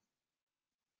this.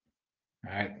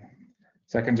 All right,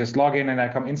 so I can just log in and I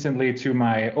come instantly to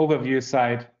my overview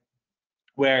site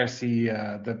where I see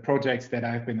the projects that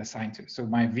I've been assigned to. So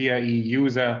my VRE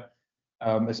user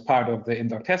is part of the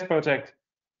InDoc test project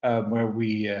where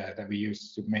that we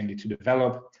use mainly to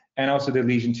develop, and also the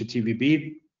Lesion to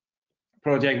TVB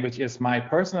project, which is my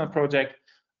personal project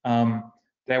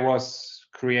that was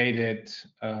created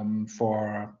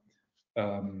for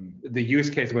the use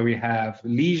case where we have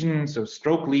lesions, so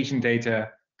stroke lesion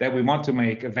data that we want to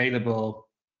make available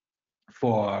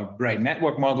for brain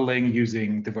network modeling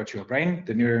using the virtual brain,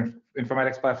 the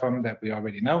neuroinformatics platform that we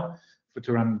already know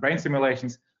to run brain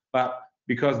simulations. But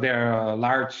because there are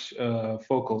large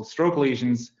focal stroke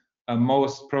lesions,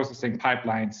 most processing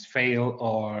pipelines fail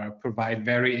or provide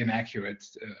very inaccurate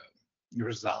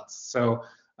results. So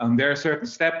there are certain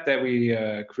steps that we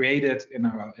created in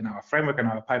our framework and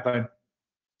our pipeline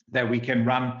that we can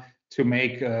run to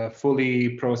make a fully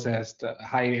processed,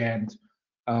 high-end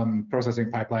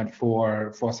processing pipeline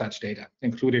for such data,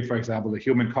 including, for example, the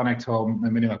human connect home,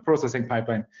 the minimal processing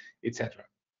pipeline, etc.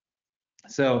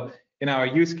 So in our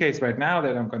use case right now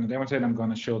that I'm going to demonstrate, I'm going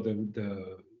to show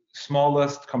the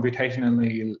smallest,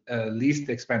 computationally least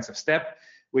expensive step,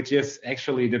 which is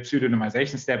actually the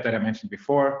pseudonymization step that I mentioned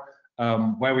before,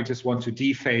 where we just want to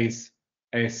dephase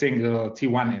a single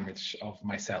T1 image of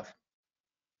myself.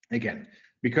 Again,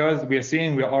 because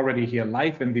we're already here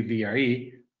live in the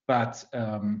VRE, but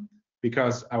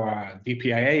because our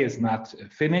DPIA is not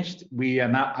finished, we are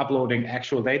not uploading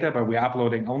actual data, but we're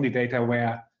uploading only data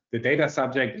where the data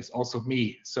subject is also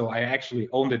me. So I actually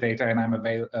own the data,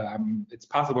 and it's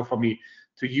possible for me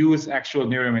to use actual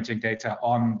neuroimaging data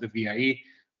on the VRE,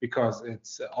 because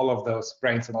it's all of those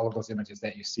brains and all of those images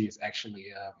that you see is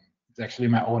actually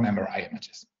my own MRI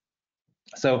images.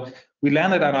 So we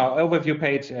landed on our overview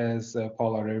page, as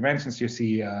Paul already mentioned. You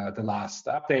see the last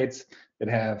updates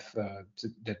that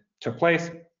took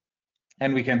place,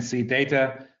 and we can see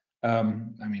data. I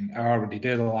mean, I already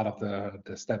did a lot of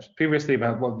the steps previously,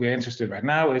 but what we're interested in right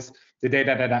now is the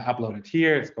data that I uploaded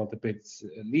here. It's called the BITS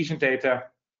lesion data.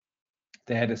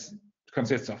 That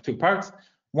consists of two parts.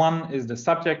 One is the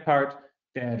subject part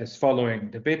that is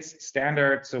following the BITS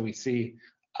standard. So we see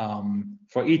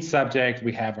for each subject,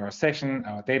 we have our session,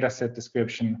 our data set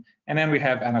description, and then we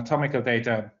have anatomical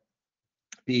data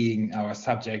being our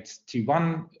subject's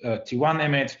T1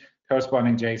 image,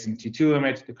 corresponding JSON, T2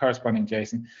 image, the corresponding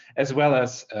JSON, as well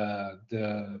as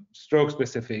the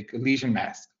stroke-specific lesion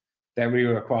mask that we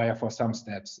require for some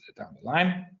steps down the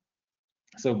line.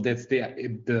 So that's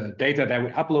the data that we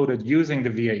uploaded using the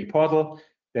VRE portal.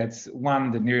 That's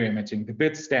one, the neuroimaging, the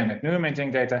BITS standard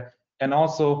neuroimaging data, and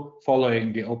also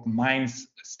following the Open Minds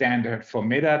standard for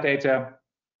metadata.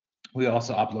 We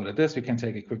also uploaded this. We can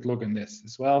take a quick look in this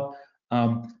as well,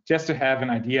 just to have an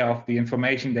idea of the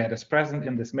information that is present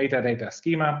in this metadata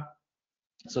schema.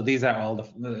 So these are all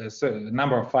the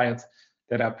number of files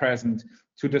that are present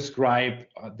to describe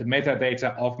the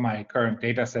metadata of my current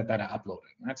data set that I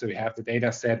uploaded. Right? So we have the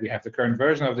data set, we have the current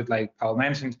version of it, like Paul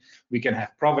mentioned. We can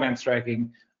have provenance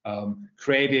tracking,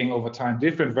 creating over time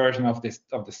different version of the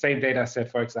same data set.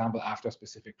 For example, after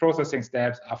specific processing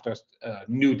steps, after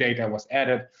new data was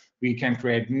added, we can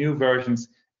create new versions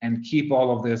and keep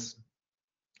all of this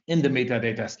in the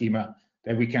metadata schema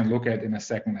that we can look at in a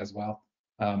second as well,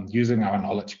 using our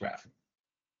knowledge graph.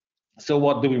 So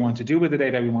what do we want to do with the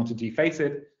data? We want to deface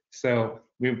it. So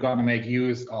we're going to make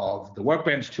use of the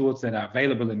workbench tools that are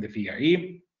available in the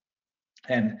VRE.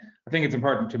 And I think it's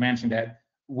important to mention that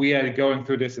we are going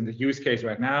through this in the use case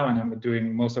right now, and I'm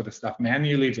doing most of the stuff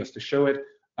manually just to show it.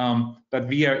 But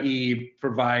VRE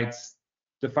provides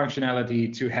the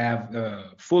functionality to have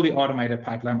a fully automated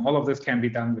pipeline. All of this can be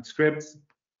done with scripts.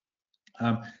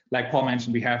 Like Paul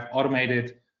mentioned, we have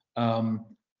automated,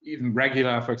 even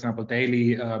regular, for example,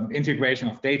 daily integration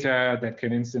of data that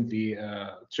can instantly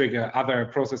trigger other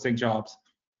processing jobs.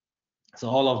 So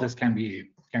all of this can be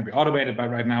automated, but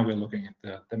right now we're looking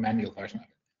at the manual version of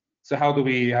it. So how do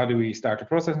we start the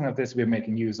processing of this? We're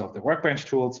making use of the workbench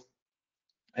tools.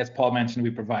 As Paul mentioned,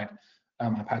 we provide a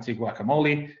Patrik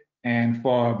guacamole, and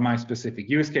for my specific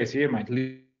use case here, my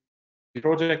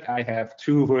project, I have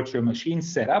two virtual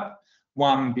machines set up.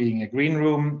 One being a green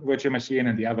room virtual machine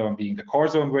and the other one being the core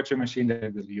zone virtual machine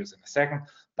that we'll use in a second.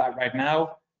 But right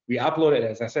now, we uploaded,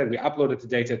 as I said, we uploaded the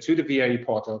data to the VRE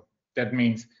portal. That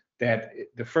means that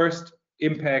the first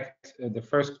impact, the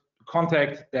first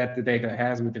contact that the data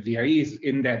has with the VRE is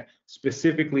in that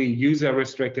specifically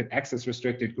user-restricted,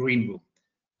 access-restricted green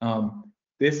room.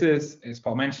 This is, as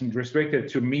Paul mentioned, restricted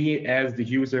to me as the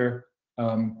user.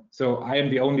 So I am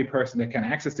the only person that can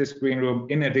access this green room,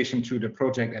 in addition to the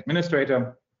project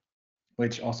administrator,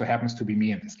 which also happens to be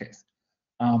me in this case.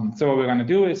 So what we're going to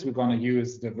do is we're going to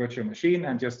use the virtual machine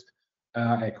and just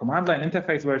a command line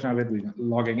interface version of it. We're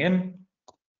logging in.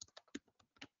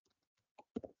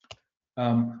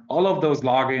 All of those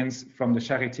logins from the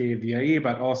Charité VRE,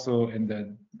 but also in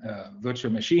the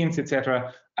virtual machines,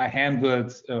 etc., are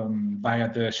handled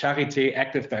via the Charité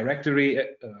Active Directory.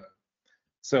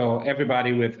 So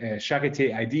everybody with a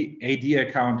Charité AD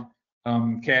account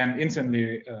can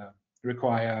instantly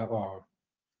require or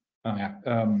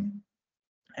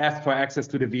ask for access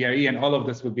to the VRE, and all of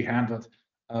this will be handled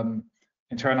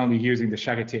internally using the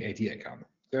Charité AD account.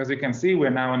 So as you can see,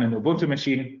 we're now in an Ubuntu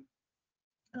machine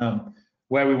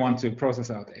where we want to process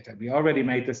our data. We already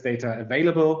made this data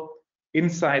available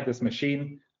inside this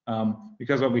machine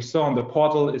because what we saw on the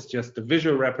portal is just the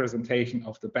visual representation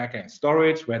of the backend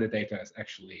storage where the data is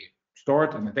actually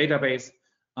stored in the database.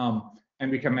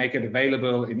 and we can make it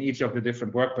available in each of the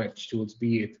different workbench tools,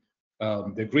 be it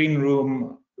the green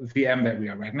room VM that we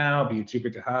are right now, be it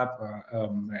Jupyter Hub or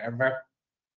wherever.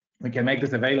 We can make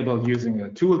this available using a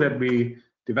tool that we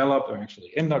developed, or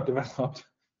actually Indoc developed,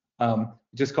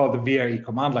 which is called the VRE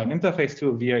command line interface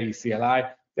tool, VRE CLI,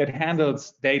 that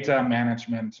handles data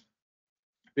management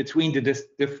between the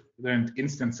different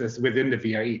instances within the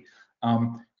VRE.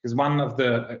 Because one of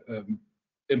the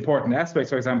important aspects,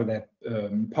 for example, that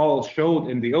Paul showed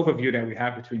in the overview that we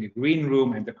have between the green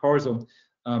room and the core zone,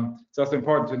 it's also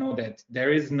important to know that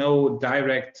there is no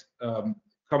direct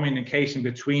communication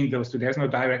between those two. There's no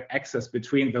direct access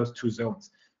between those two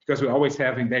zones, because we're always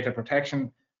having data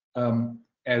protection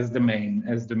as the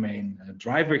main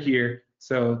driver here.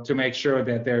 So to make sure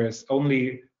that there is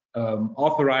only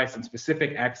authorized and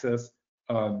specific access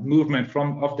movement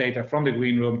of data from the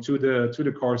green room to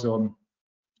the core zone,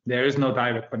 there is no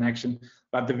direct connection,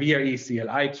 but the VRE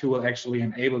CLI tool actually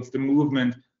enables the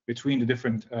movement between the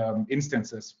different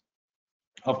instances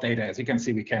of data. As you can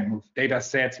see, we can move data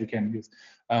sets, we can use,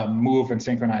 move and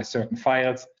synchronize certain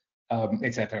files,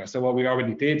 etc. So what we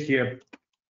already did here,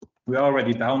 we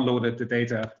already downloaded the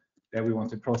data that we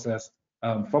want to process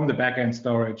from the backend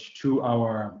storage to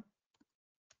our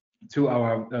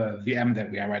VM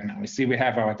that we are right now. We see we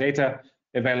have our data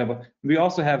available. We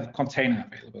also have container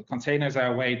available. Containers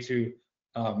are a way to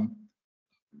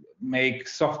make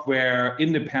software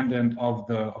independent of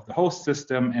the host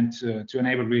system, and to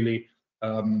enable really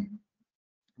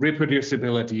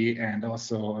reproducibility and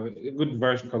also a good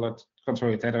version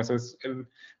control, etc. So it's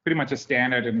pretty much a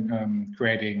standard in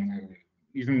creating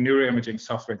even neuroimaging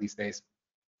software these days,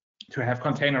 to have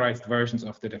containerized versions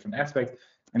of the different aspects.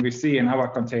 And we see in our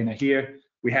container here,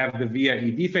 we have the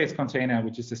VRE deface container,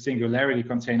 which is a singularity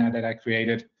container that I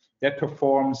created that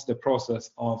performs the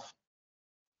process of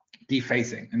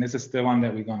defacing. And this is the one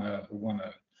that we're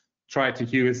wanna try to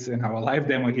use in our live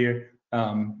demo here,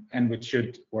 and which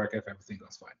should work if everything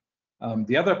goes fine.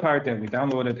 The other part that we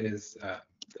downloaded is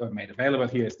made available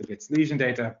here is the bits lesion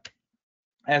data,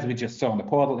 as we just saw in the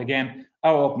portal. Again,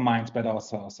 our open minds, but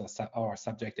also our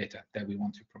subject data that we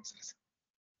want to process.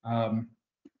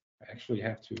 I actually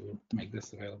have to make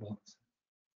this available.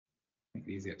 Make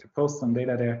it easier to post some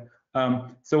data there.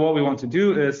 So what we want to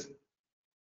do is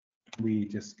we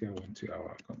just go into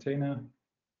our container.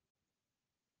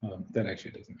 That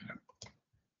actually doesn't matter.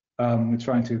 We're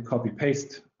trying to copy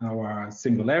paste our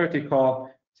singularity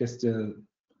call, just a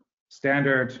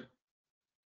standard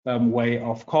way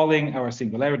of calling our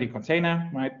singularity container,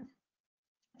 right?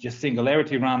 Just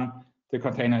singularity run the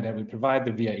container that we provide,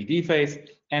 the VRE deface,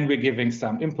 and we're giving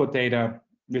some input data,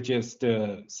 which is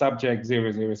the subject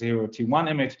 000T1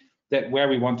 image where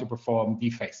we want to perform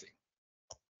defacing.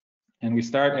 And we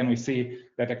start and we see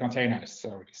that the container is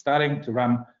already starting to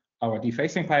run our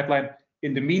defacing pipeline.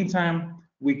 In the meantime,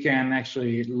 we can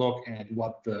actually look at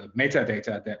what the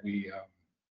metadata that we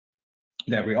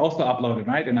also uploaded,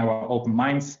 right, in our Open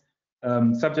Minds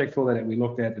subject folder that we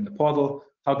looked at in the portal,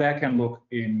 how that can look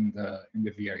in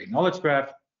the VRE knowledge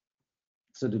graph.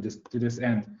 So to this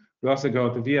end, we also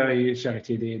go to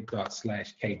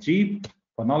VRE-charité./kg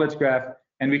for knowledge graph,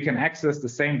 and we can access the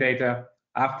same data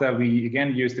after we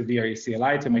again use the VRE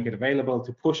CLI to make it available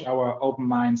to push our Open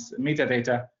Minds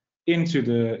metadata into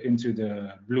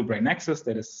the Blue-Brain Nexus.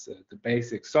 That is the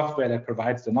basic software that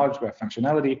provides the knowledge graph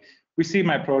functionality. We see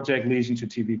my project lesion to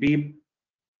TBB,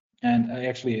 and I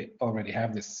actually already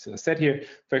have this set here.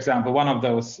 For example, one of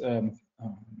those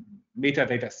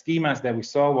metadata schemas that we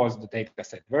saw was the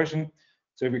dataset version.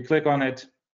 So if we click on it,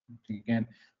 again,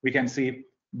 we can see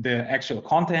the actual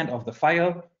content of the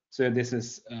file. So this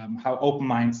is how Open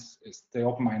Minds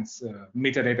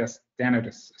metadata standard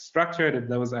is structured.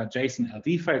 Those are JSON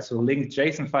LD files, so linked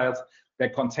JSON files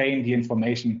that contain the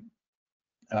information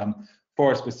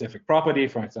for a specific property,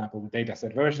 for example, the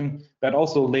dataset version, but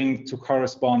also linked to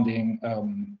corresponding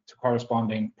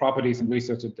properties and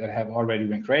resources that have already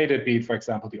been created, be it, for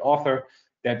example, the author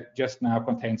that just now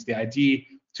contains the ID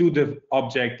to the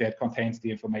object that contains the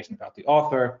information about the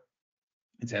author,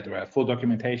 etc. Full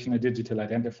documentation, a digital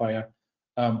identifier,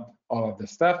 all of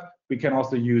this stuff. We can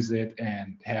also use it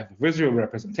and have a visual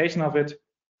representation of it.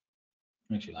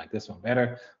 I actually like this one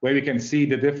better, where we can see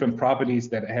the different properties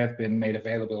that have been made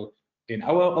available in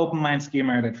our Open Mind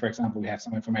schema. That, for example, we have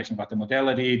some information about the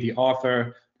modality, the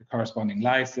author, the corresponding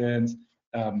license,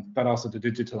 but also the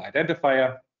digital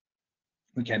identifier.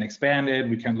 We can expand it.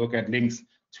 We can look at links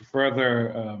to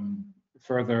further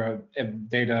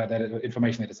data,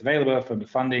 information that is available from the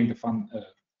funding,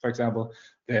 for example,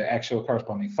 the actual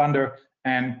corresponding funder.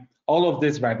 And all of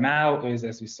this right now is,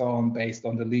 as we saw, based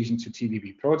on the Lesion to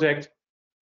TBB project.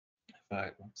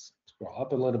 let's scroll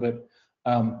up a little bit.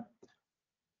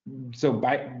 So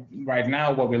right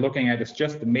now, what we're looking at is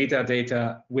just the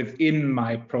metadata within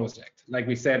my project. Like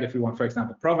we said, if we want, for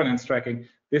example, provenance tracking,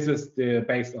 this is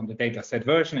based on the dataset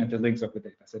version and the links of the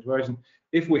dataset version.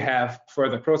 If we have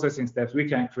further processing steps, we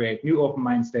can create new open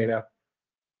minds data,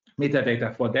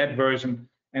 metadata for that version,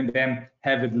 and then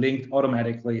have it linked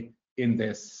automatically in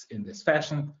this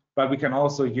fashion. But we can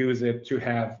also use it to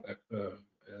have a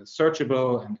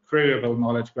searchable and queryable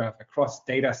knowledge graph across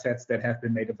data sets that have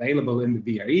been made available in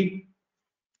the VRE.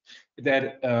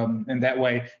 In that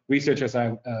way, researchers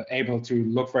are able to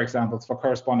look, for example, for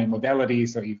corresponding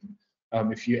modalities, or even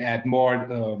if you add more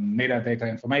metadata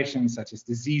information such as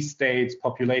disease states,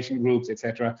 population groups,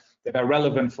 etc., that are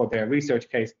relevant for their research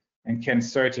case, and can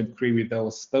search and query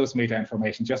those meta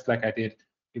information, just like I did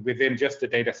within just the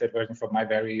dataset version from my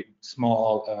very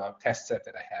small test set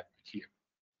that I have here.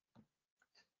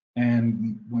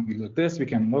 And when we look this, we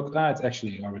can look, it's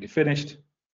actually already finished.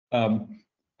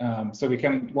 So we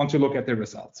can want to look at the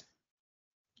results.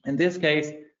 In this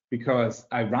case, because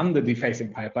I run the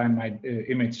defacing pipeline, my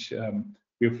image,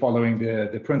 we're following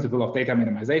the principle of data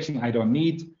minimization. I don't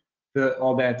need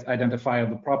all that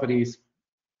identifiable properties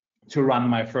to run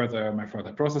my further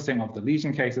processing of the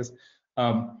lesion cases.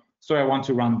 So I want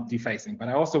to run defacing, but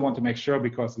I also want to make sure,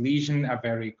 because lesions are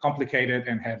very complicated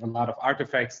and have a lot of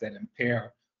artifacts that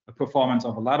impair the performance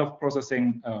of a lot of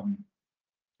processing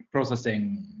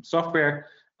software.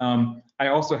 I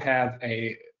also have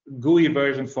a GUI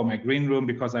version for my green room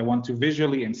because I want to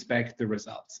visually inspect the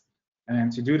results.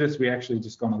 And to do this, we're actually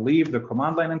just going to leave the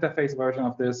command line interface version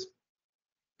of this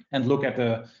and look at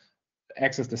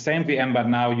access the same VM, but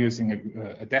now using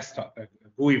a desktop, a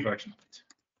GUI version of it.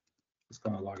 Just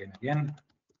going to log in again.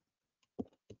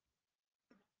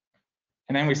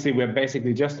 And then we see we're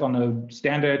basically just on a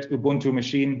standard Ubuntu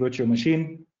machine, virtual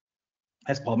machine.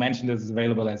 As Paul mentioned, this is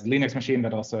available as a Linux machine,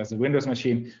 but also as a Windows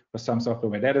machine for some software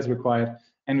where that is required.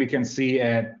 And we can see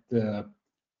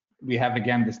we have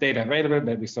again this data available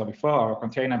that we saw before, our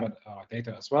container, but our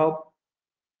data as well.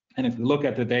 And if we look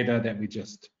at the data that we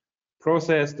just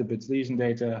processed, the bits lesion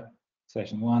data,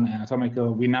 session 1,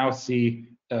 anatomical, we now see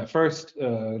first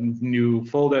new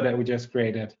folder that we just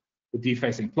created, the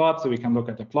defacing plot. So we can look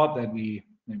at the plot that we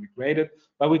created,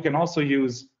 but we can also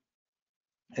use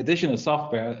additional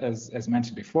software, as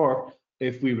mentioned before,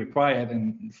 if we require it.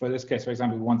 And for this case, for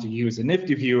example, we want to use a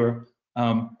Nifty viewer.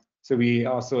 So we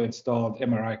also installed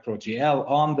MRI-CRO-GL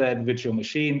on that virtual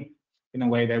machine in a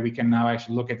way that we can now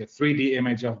actually look at the 3D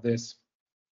image of this,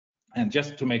 and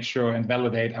just to make sure and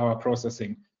validate our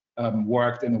processing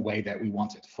worked in the way that we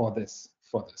wanted for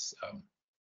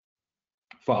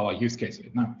our use case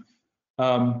right now.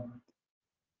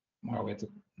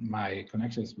 My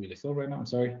connection is really slow right now. I'm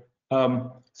sorry.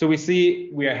 So we see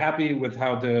we are happy with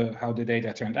how the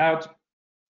data turned out.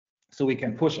 So we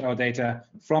can push our data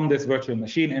from this virtual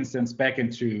machine instance back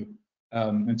into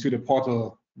the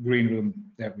portal green room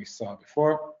that we saw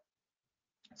before.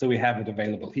 So we have it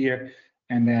available here,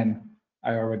 and then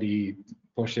I already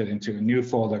pushed it into a new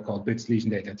folder called bits lesion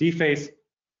data deface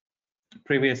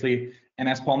previously. And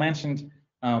as Paul mentioned,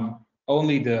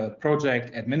 only the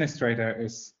project administrator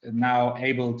is now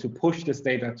able to push this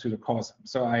data to the core zone.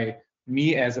 So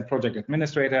me as a project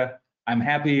administrator, I'm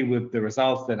happy with the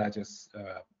results that I just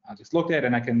looked at,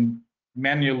 and I can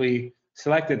manually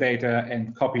select the data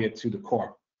and copy it to the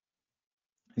core.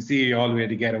 You see, you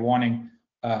already get a warning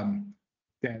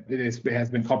that it has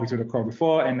been copied to the core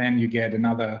before, and then you get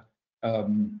another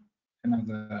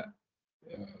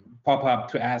pop-up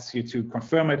to ask you to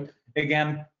confirm it.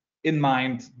 Again, in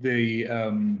mind the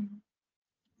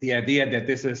idea that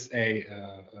this is a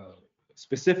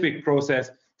specific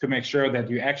process to make sure that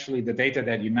the data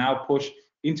that you now push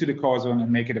into the core zone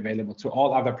and make it available to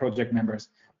all other project members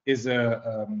is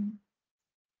a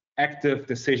active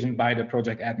decision by the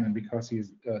project admin, because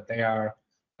they are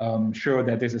sure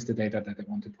that this is the data that they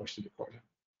want to push to the core zone.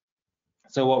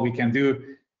 So what we can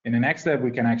do in the next step,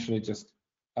 we can actually just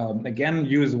again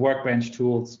use workbench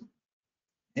tools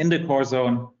in the core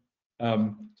zone.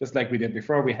 Just like we did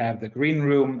before, we have the green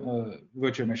room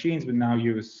virtual machines. We now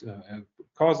use a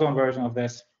core zone version of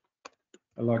this.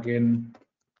 I log in,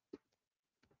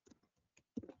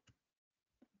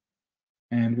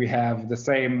 and we have the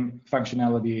same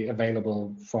functionality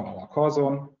available for our core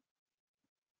zone.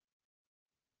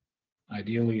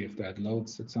 Ideally, if that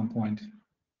loads at some point,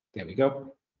 there we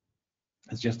go.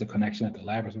 It's just a connection at the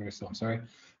laboratory, so I'm sorry.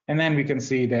 And then we can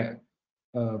see that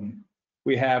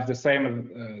we have the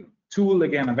same tool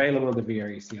again available, the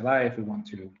VRE CLI, if we want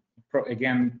to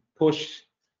again push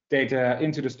data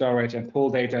into the storage and pull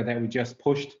data that we just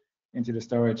pushed into the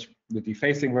storage, the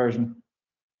defacing version,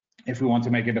 if we want to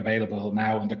make it available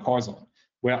now in the core zone,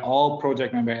 where all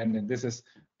project members, and this is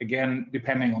again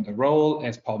depending on the role,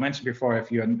 as Paul mentioned before,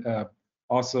 if you're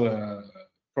also a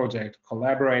project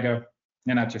collaborator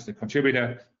and not just a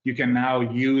contributor, you can now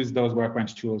use those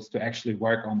workbench tools to actually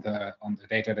work on the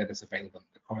data that is available in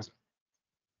the core zone.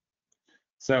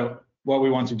 So what we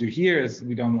want to do here is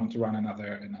we don't want to run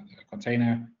another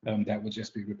container that would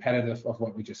just be repetitive of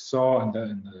what we just saw in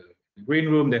the green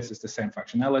room. This is the same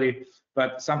functionality,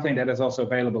 but something that is also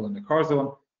available in the core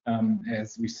zone,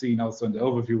 as we've seen also in the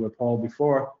overview with Paul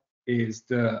before, is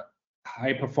the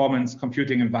high performance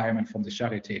computing environment from the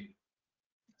Charité.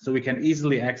 So we can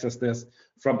easily access this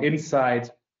from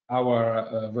inside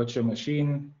our virtual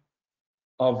machine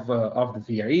of the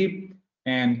VRE.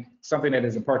 And something that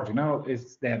is important to know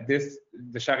is that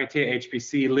the Charité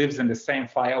HPC lives in the same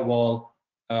firewall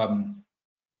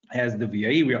as the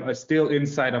VRE. We are still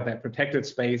inside of that protected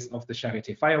space of the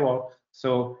Charité firewall.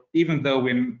 So even though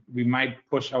we might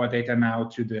push our data now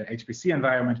to the HPC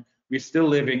environment, we're still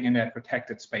living in that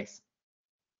protected space.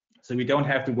 So we don't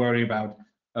have to worry about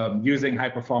using high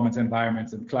performance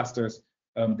environments and clusters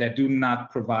that do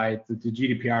not provide the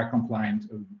GDPR compliant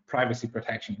privacy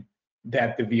protection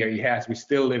that the VRE has. We're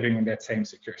still living in that same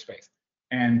secure space.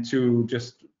 And to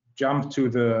just jump to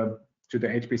the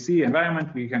HPC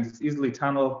environment, we can just easily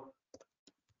tunnel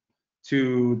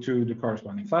to the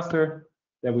corresponding cluster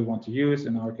that we want to use.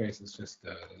 In our case, it's just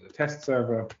the test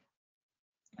server.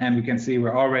 And we can see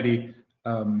we're already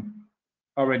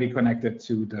connected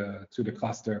to the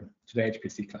cluster, to the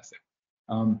HPC cluster.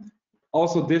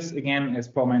 Also, this again, as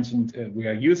Paul mentioned, we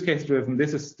are use case driven.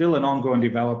 This is still an ongoing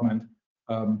development.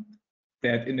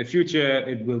 That in the future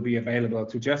it will be available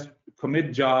to just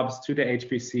commit jobs to the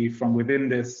HPC from within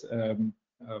this from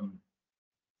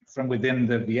within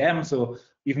the VM. So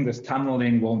even this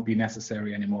tunneling won't be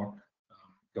necessary anymore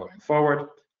going forward.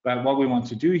 But what we want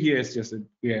to do here is just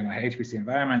we are in an HPC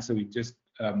environment, so we just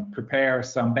prepare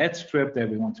some batch script that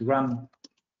we want to run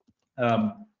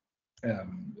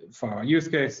for our use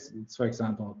case. It's, for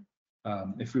example,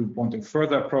 if we want to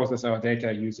further process our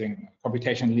data using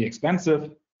computationally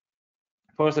expensive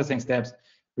processing steps,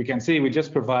 we can see we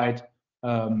just provide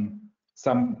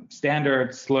some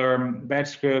standard Slurm batch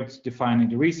scripts defining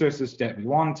the resources that we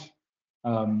want,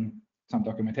 some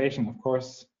documentation, of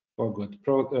course, for good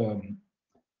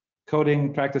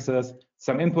coding practices,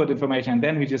 some input information, and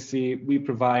then we just see we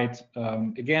provide,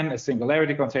 again, a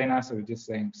Singularity container, so we're just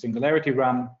saying Singularity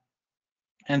run,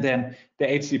 and then the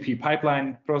HCP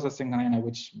pipeline processing container,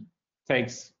 which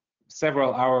takes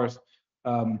several hours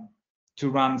to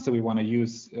run. So we want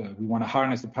to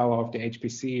harness the power of the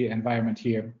HPC environment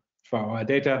here for our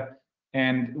data,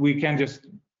 and we can just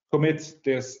commit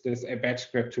this batch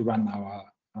script to run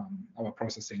our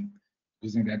processing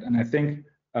using that. And I think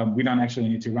we don't actually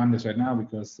need to run this right now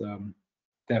because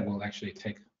that will actually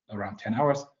take around 10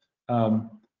 hours.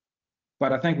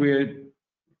 But I think we're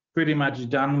pretty much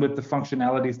done with the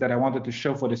functionalities that I wanted to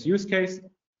show for this use case.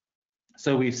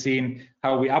 So we've seen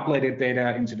how we uploaded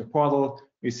data into the portal.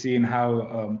 We've seen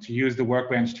how to use the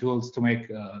workbench tools to make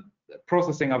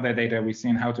processing of that data. We've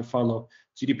seen how to follow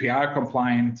GDPR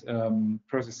compliant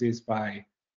processes by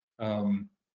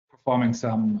performing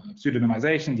some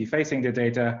pseudonymization, defacing the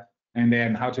data, and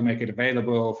then how to make it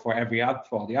available for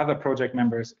all the other project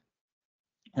members,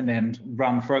 and then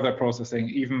run further processing,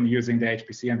 even using the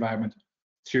HPC environment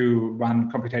to run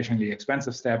computationally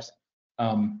expensive steps.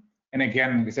 And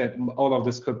again, like I said, all of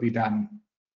this could be done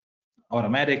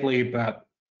automatically, but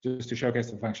just to showcase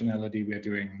the functionality, we are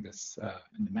doing this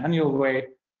in the manual way.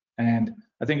 And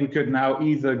I think we could now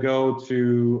either go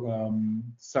to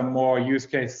some more use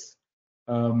case,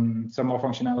 some more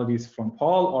functionalities from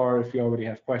Paul, or if you already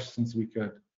have questions, we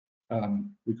could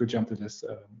jump to this.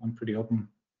 I'm pretty open,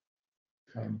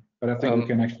 but I think we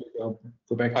can actually go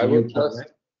back to you.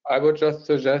 I would just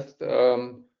suggest,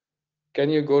 can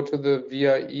you go to the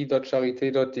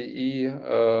vre.charite.de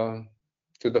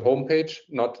to the homepage,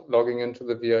 not logging into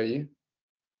the VRE?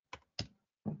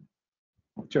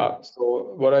 Sure.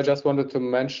 So what I just wanted to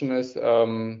mention is,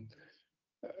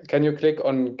 can you click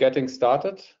on Getting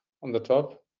Started on the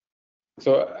top?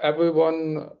 So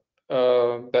everyone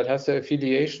that has the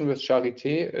affiliation with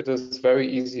Charité, it is very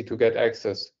easy to get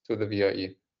access to the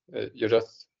VRE. You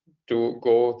just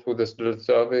go through this little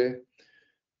survey,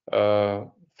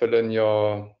 fill in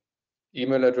your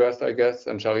email address, I guess,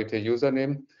 and Charité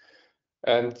username,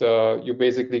 and you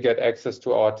basically get access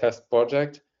to our test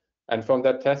project. And from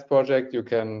that test project, you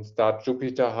can start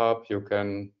Jupyter Hub, you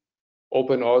can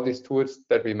open all these tools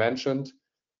that we mentioned.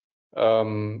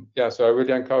 Yeah, so I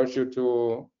really encourage you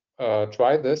to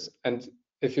try this. And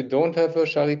if you don't have a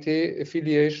Charité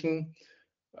affiliation,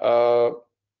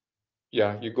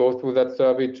 yeah, you go through that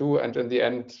survey too, and in the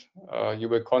end, you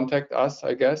will contact us,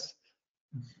 I guess.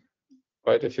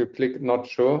 Right? If you click not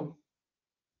sure,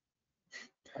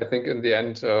 I think in the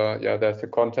end, yeah, there's a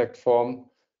contact form,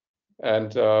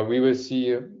 and we will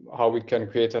see how we can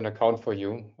create an account for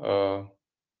you.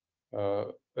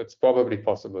 It's probably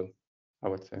possible, I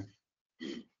would say.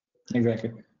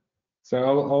 Exactly. So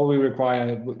all we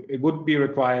require, it would be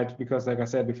required, because like I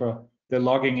said before, the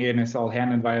logging in is all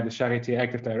handled via the Charité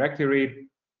Active Directory.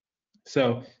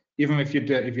 So even if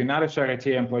you're not a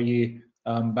Charité employee,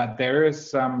 but there is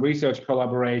some research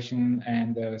collaboration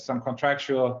and some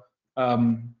contractual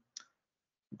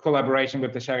collaboration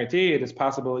with the Charité, it is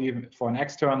possible even for an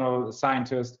external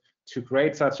scientist to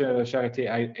create such a Charité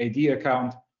AD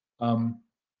account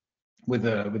with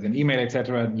an email,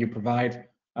 etc. you provide,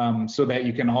 so that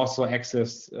you can also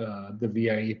access the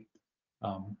VRE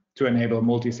to enable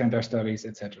multi-center studies,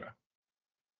 etc.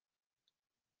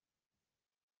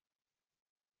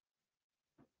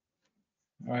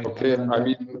 Right. Okay, I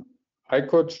mean, I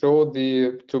could show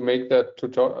to make that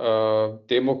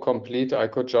demo complete, I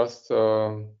could just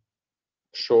show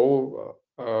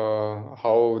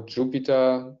how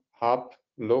Jupyter Hub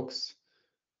looks.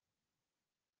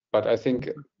 But I think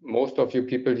most of you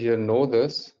people here know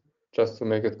this, just to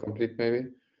make it complete maybe.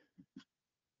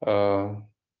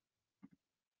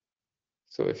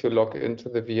 So if you log into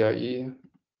the VRE,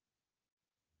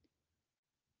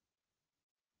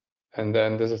 and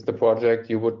then this is the project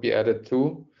you would be added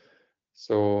to.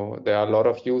 So there are a lot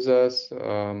of users,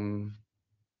 and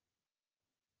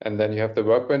then you have the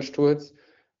Workbench tools.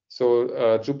 So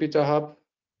Jupyter Hub,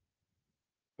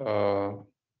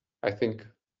 I think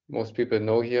most people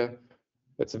know here.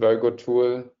 It's a very good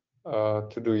tool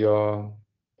to do your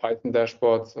Python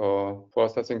dashboards or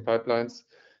processing pipelines.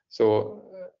 So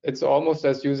it's almost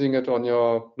as using it on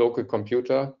your local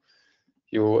computer.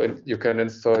 You can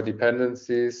install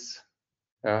dependencies,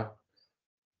 yeah,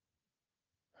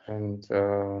 and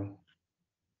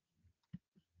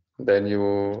then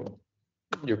you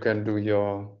can do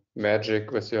your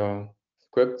magic with your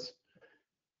scripts.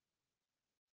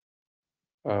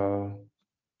 I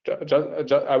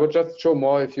would just show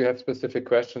more if you have specific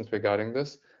questions regarding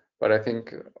this, but I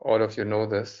think all of you know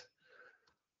this.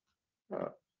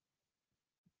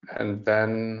 And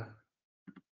then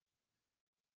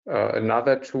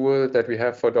another tool that we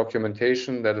have for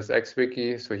documentation, that is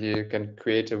XWiki. So here you can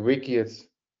create a wiki. It's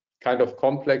kind of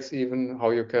complex even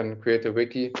how you can create a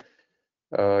wiki.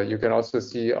 You can also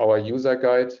see our user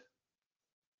guide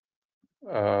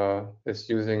is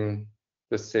using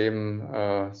the same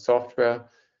software.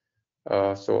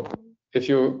 So if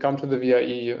you come to the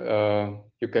VRE,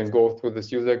 you can go through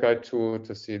this user guide too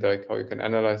to see like how you can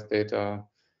analyze data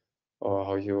or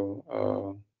how you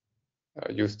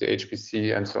use the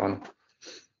HPC and so on.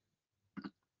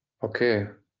 Okay.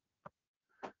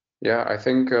 Yeah, I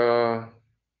think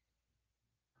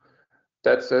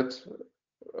that's it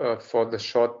for the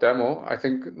short demo. I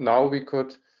think now we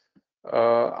could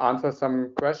answer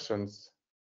some questions,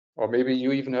 or maybe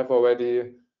you even have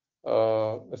already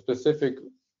a specific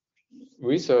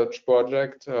research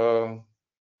project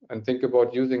and think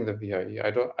about using the VRE. I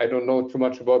don't know too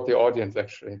much about the audience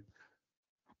actually.